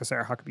going back to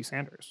Sarah Huckabee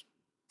Sanders.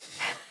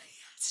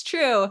 It's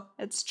true.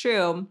 It's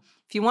true.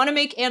 If you want to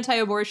make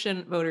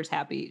anti-abortion voters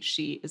happy,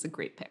 she is a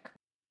great pick.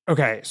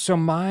 Okay, so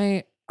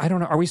I don't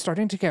know, are we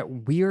starting to get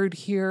weird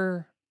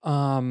here?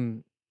 Yeah,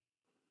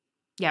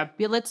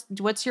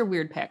 what's your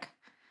weird pick?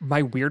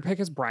 My weird pick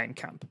is Brian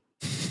Kemp.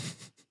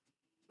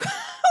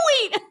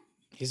 Wait.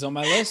 He's on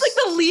my list. It's like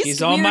the least He's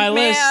weird on my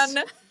man.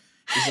 list.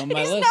 He's on my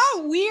list. He's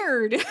not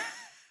weird.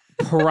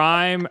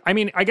 Prime. I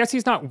mean, I guess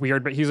he's not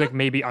weird, but he's like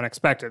maybe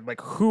unexpected.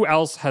 Like, who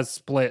else has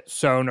split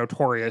so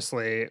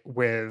notoriously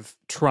with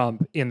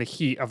Trump in the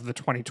heat of the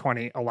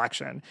 2020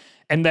 election?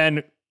 And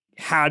then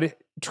had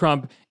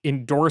Trump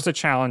endorse a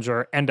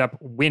challenger, end up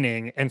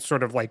winning, and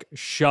sort of like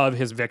shove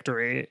his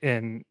victory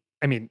in.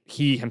 I mean,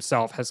 he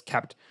himself has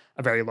kept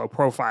a very low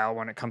profile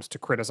when it comes to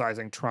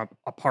criticizing Trump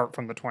apart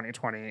from the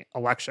 2020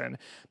 election.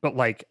 But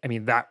like, I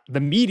mean, that the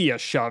media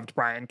shoved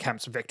Brian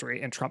Kemp's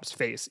victory in Trump's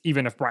face,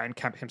 even if Brian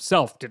Kemp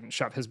himself didn't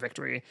shove his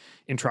victory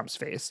in Trump's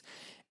face.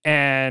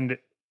 And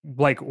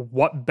like,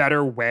 what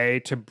better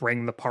way to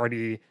bring the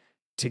party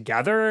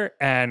together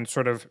and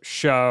sort of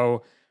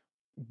show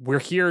we're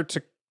here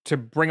to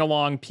bring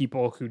along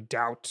people who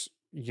doubt,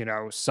 you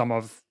know, some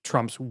of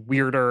Trump's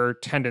weirder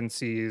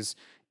tendencies,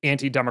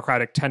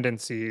 anti-democratic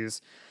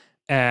tendencies.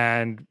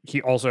 And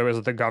he also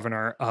is the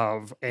governor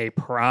of a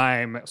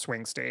prime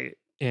swing state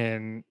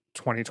in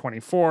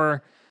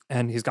 2024.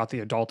 And he's got the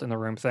adult in the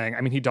room thing.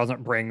 I mean, he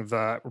doesn't bring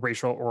the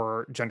racial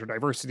or gender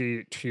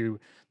diversity to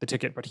the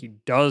ticket, but he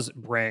does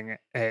bring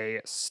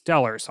a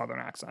stellar Southern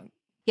accent.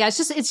 Yeah, it's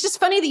just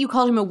funny that you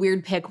called him a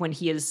weird pick when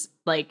he is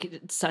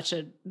like such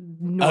a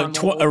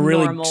normal, a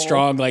really normal,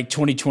 strong like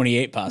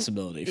 2028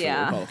 possibility for the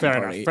Republican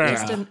Fair Party.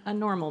 enough. just a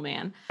normal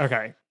man.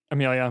 Okay,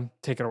 Amelia,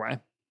 take it away.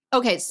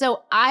 Okay,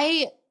 so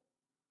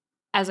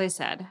as I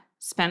said,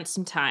 spent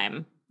some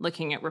time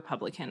looking at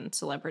Republican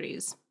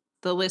celebrities.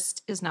 The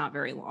list is not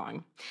very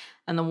long.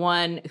 And the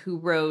one who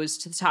rose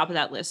to the top of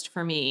that list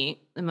for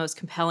me, the most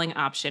compelling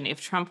option, if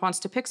Trump wants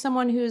to pick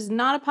someone who's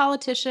not a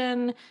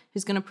politician,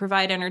 who's going to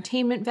provide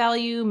entertainment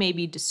value,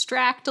 maybe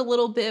distract a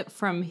little bit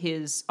from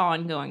his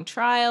ongoing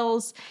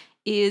trials,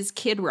 is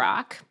Kid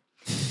Rock.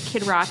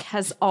 Kid Rock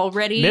has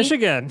already...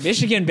 Michigan,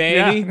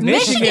 baby. Yeah.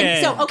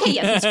 Michigan. So, okay,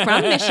 yes, he's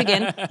from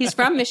Michigan. He's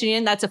from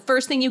Michigan. That's the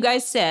first thing you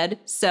guys said.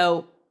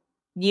 So...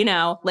 you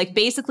know, like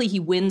basically he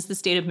wins the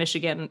state of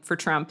Michigan for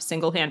Trump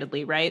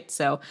single-handedly, right?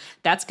 So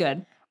that's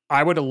good.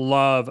 I would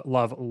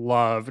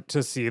love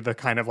to see the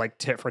kind of like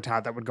tit for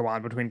tat that would go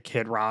on between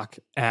Kid Rock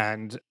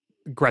and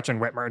Gretchen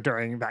Whitmer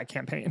during that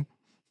campaign.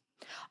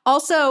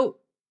 Also,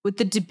 with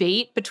the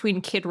debate between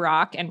Kid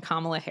Rock and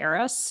Kamala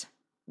Harris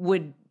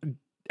would...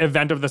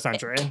 event of the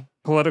century.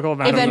 Political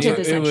event of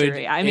the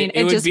century. I mean,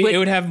 it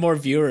would have more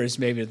viewers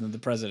maybe than the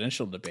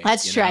presidential debate.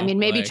 That's true. Know? I mean,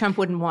 maybe Trump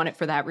wouldn't want it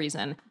for that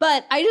reason.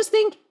 But I just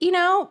think, you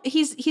know,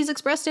 he's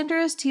expressed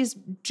interest. He's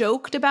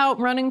joked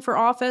about running for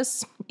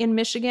office in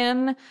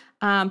Michigan.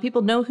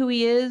 People know who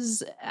he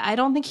is. I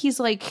don't think he's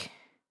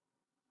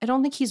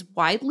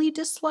widely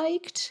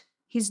disliked.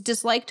 He's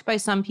disliked by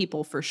some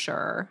people for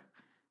sure.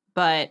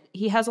 But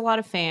he has a lot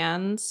of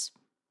fans,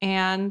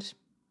 and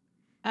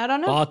I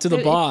don't know. Ball to the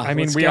ball. I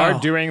mean, we are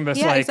doing this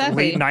late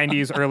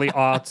 90s, early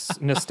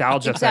aughts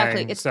nostalgia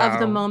thing. Exactly. It's of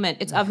the moment.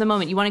 It's of the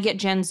moment. You want to get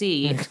Gen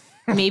Z.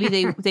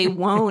 Maybe they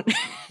won't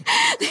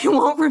they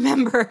won't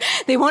remember.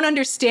 They won't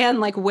understand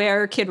like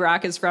where Kid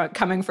Rock is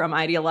coming from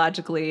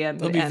ideologically, and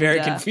they'll be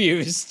very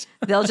confused.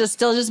 They'll just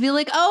be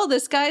like, "Oh,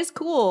 this guy's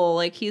cool.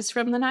 Like he's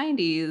from the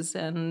 90s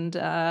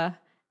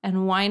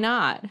and why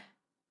not?"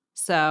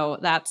 So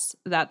that's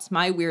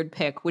my weird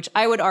pick, which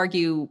I would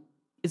argue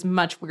is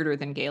much weirder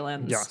than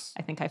Galen's. Yes.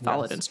 I think I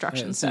followed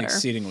instructions It's an better.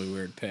 exceedingly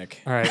weird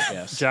pick. All right,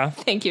 yes. Jeff?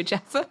 Thank you,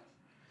 Jeff.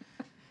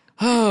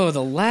 Oh,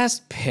 the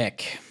last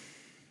pick.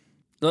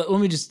 Let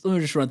me just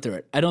run through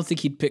it. I don't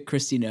think he'd pick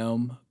Kristi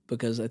Noem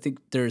because I think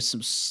there's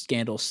some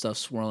scandal stuff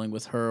swirling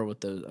with her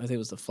with I think it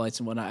was the flights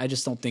and whatnot. I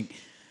just don't think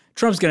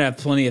Trump's going to have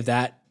plenty of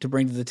that to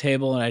bring to the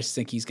table, and I just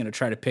think he's going to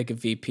try to pick a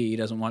VP he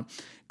doesn't want.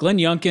 Glenn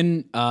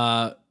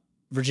Youngkin,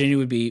 Virginia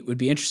would be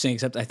interesting,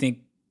 except I think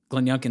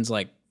Glenn Youngkin's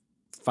like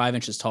 5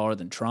 inches taller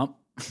than Trump.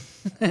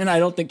 And I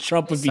don't think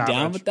Trump would be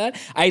down with that.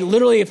 I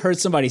literally have heard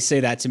somebody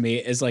say that to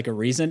me as like a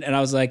reason. And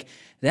I was like,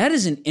 that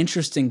is an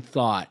interesting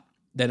thought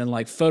that in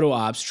like photo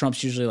ops,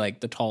 Trump's usually like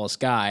the tallest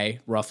guy,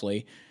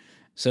 roughly.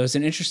 So it's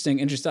an interesting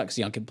thought because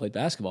Youngkin played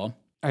basketball. All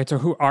right, so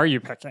who are you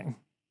picking?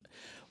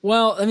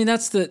 Well, I mean,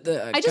 that's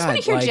the I just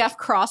want to hear Jeff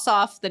cross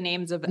off the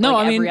names of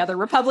every other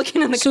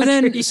Republican in the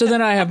country. So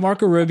then I have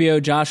Marco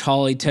Rubio, Josh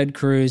Hawley, Ted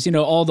Cruz,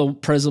 all the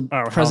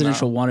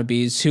presidential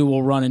wannabes who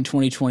will run in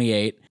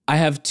 2028. I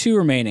have two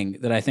remaining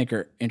that I think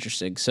are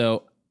interesting.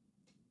 So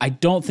I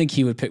don't think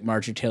he would pick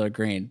Marjorie Taylor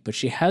Greene, but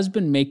she has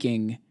been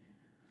making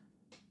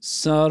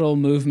subtle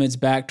movements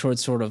back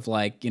towards sort of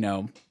like,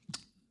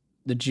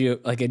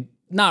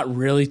 not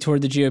really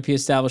toward the GOP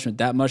establishment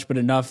that much, but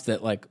enough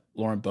that like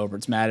Lauren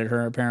Boebert's mad at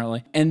her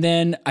apparently. And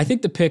then I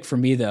think the pick for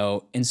me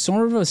though, in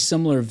sort of a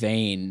similar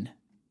vein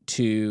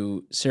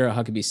to Sarah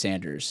Huckabee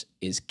Sanders,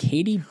 is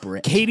Katie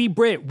Britt. Katie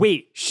Britt.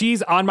 Wait,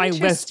 she's on my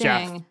list,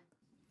 Jeff.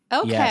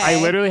 Okay. Yes.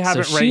 I literally have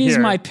it right here. She's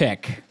my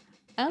pick.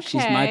 Okay.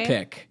 She's my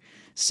pick.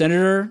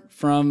 Senator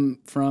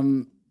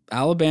from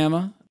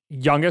Alabama.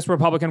 Youngest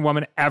Republican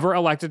woman ever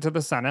elected to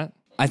the Senate.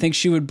 I think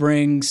she would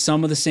bring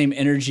some of the same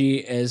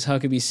energy as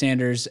Huckabee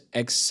Sanders,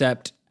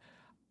 except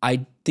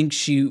I think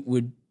she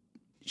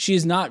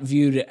is not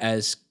viewed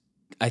as,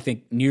 I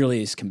think,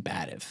 nearly as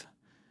combative.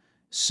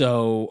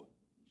 So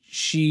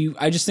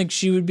I just think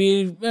she would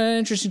be an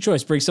interesting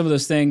choice. Bring some of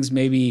those things,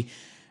 maybe,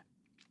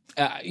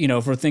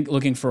 if we're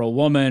looking for a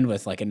woman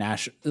with like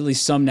at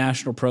least some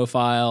national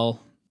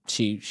profile,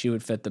 she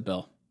would fit the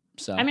bill.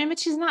 So I mean, but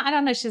she's not. I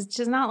don't know.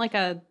 She's not like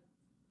a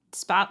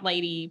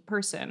spotlighty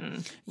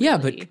person. Yeah,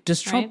 really, but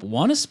does Trump right?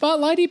 want a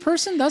spotlighty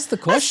person? That's the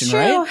question,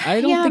 That's true. right?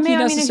 I don't think he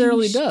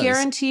necessarily he's does.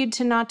 Guaranteed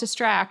to not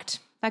distract.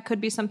 That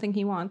could be something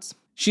he wants.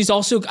 She's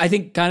also, I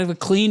think, kind of a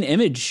clean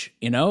image,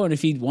 and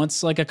if he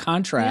wants like a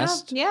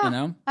contrast,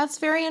 Yeah. That's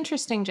very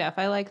interesting, Jeff.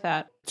 I like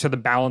that. To the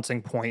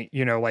balancing point,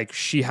 like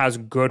she has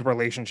good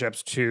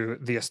relationships to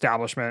the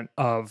establishment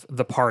of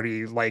the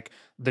party, like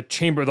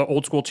the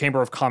old school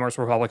Chamber of Commerce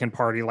Republican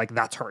Party, like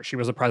that's her. She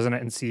was the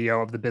president and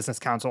CEO of the Business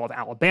Council of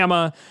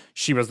Alabama.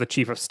 She was the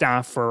chief of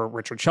staff for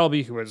Richard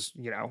Shelby, who was,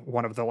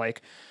 one of the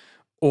like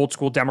old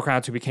school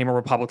Democrats who became a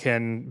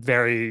Republican,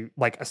 very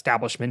like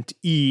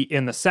establishment-y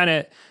in the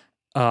Senate,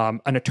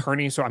 an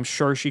attorney. So I'm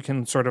sure she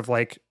can sort of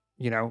like,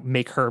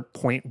 make her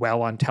point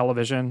well on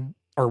television.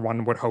 Or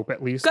one would hope,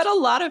 at least. Got a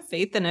lot of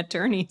faith in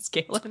attorneys,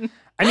 Galen.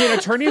 I mean,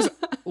 attorneys,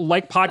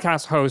 like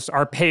podcast hosts,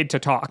 are paid to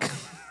talk.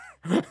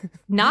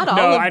 Not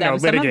all of them.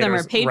 Some of them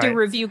are paid to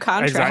review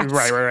contracts.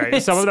 Exactly.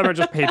 Right. Some of them are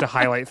just paid to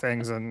highlight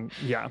things and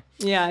Yeah,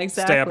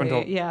 exactly. Stay up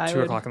until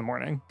 2 o'clock in the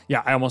morning.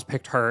 Yeah, I almost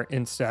picked her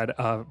instead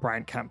of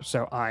Brian Kemp,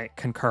 so I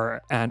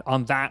concur. And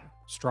on that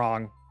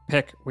strong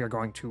pick, we are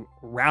going to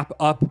wrap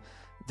up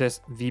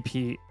this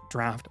VP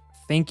draft.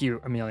 Thank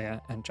you,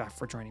 Amelia and Jeff,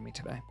 for joining me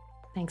today.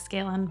 Thanks,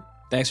 Galen.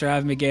 Thanks for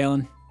having me,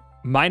 Galen.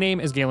 My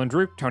name is Galen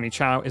Druk. Tony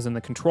Chow is in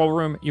the control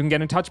room. You can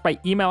get in touch by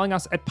emailing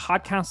us at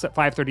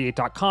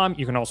podcasts@538.com.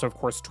 You can also, of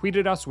course, tweet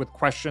at us with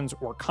questions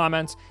or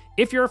comments.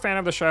 If you're a fan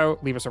of the show,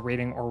 leave us a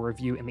rating or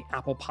review in the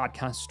Apple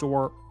Podcast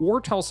Store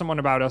or tell someone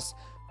about us.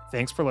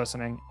 Thanks for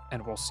listening,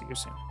 and we'll see you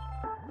soon.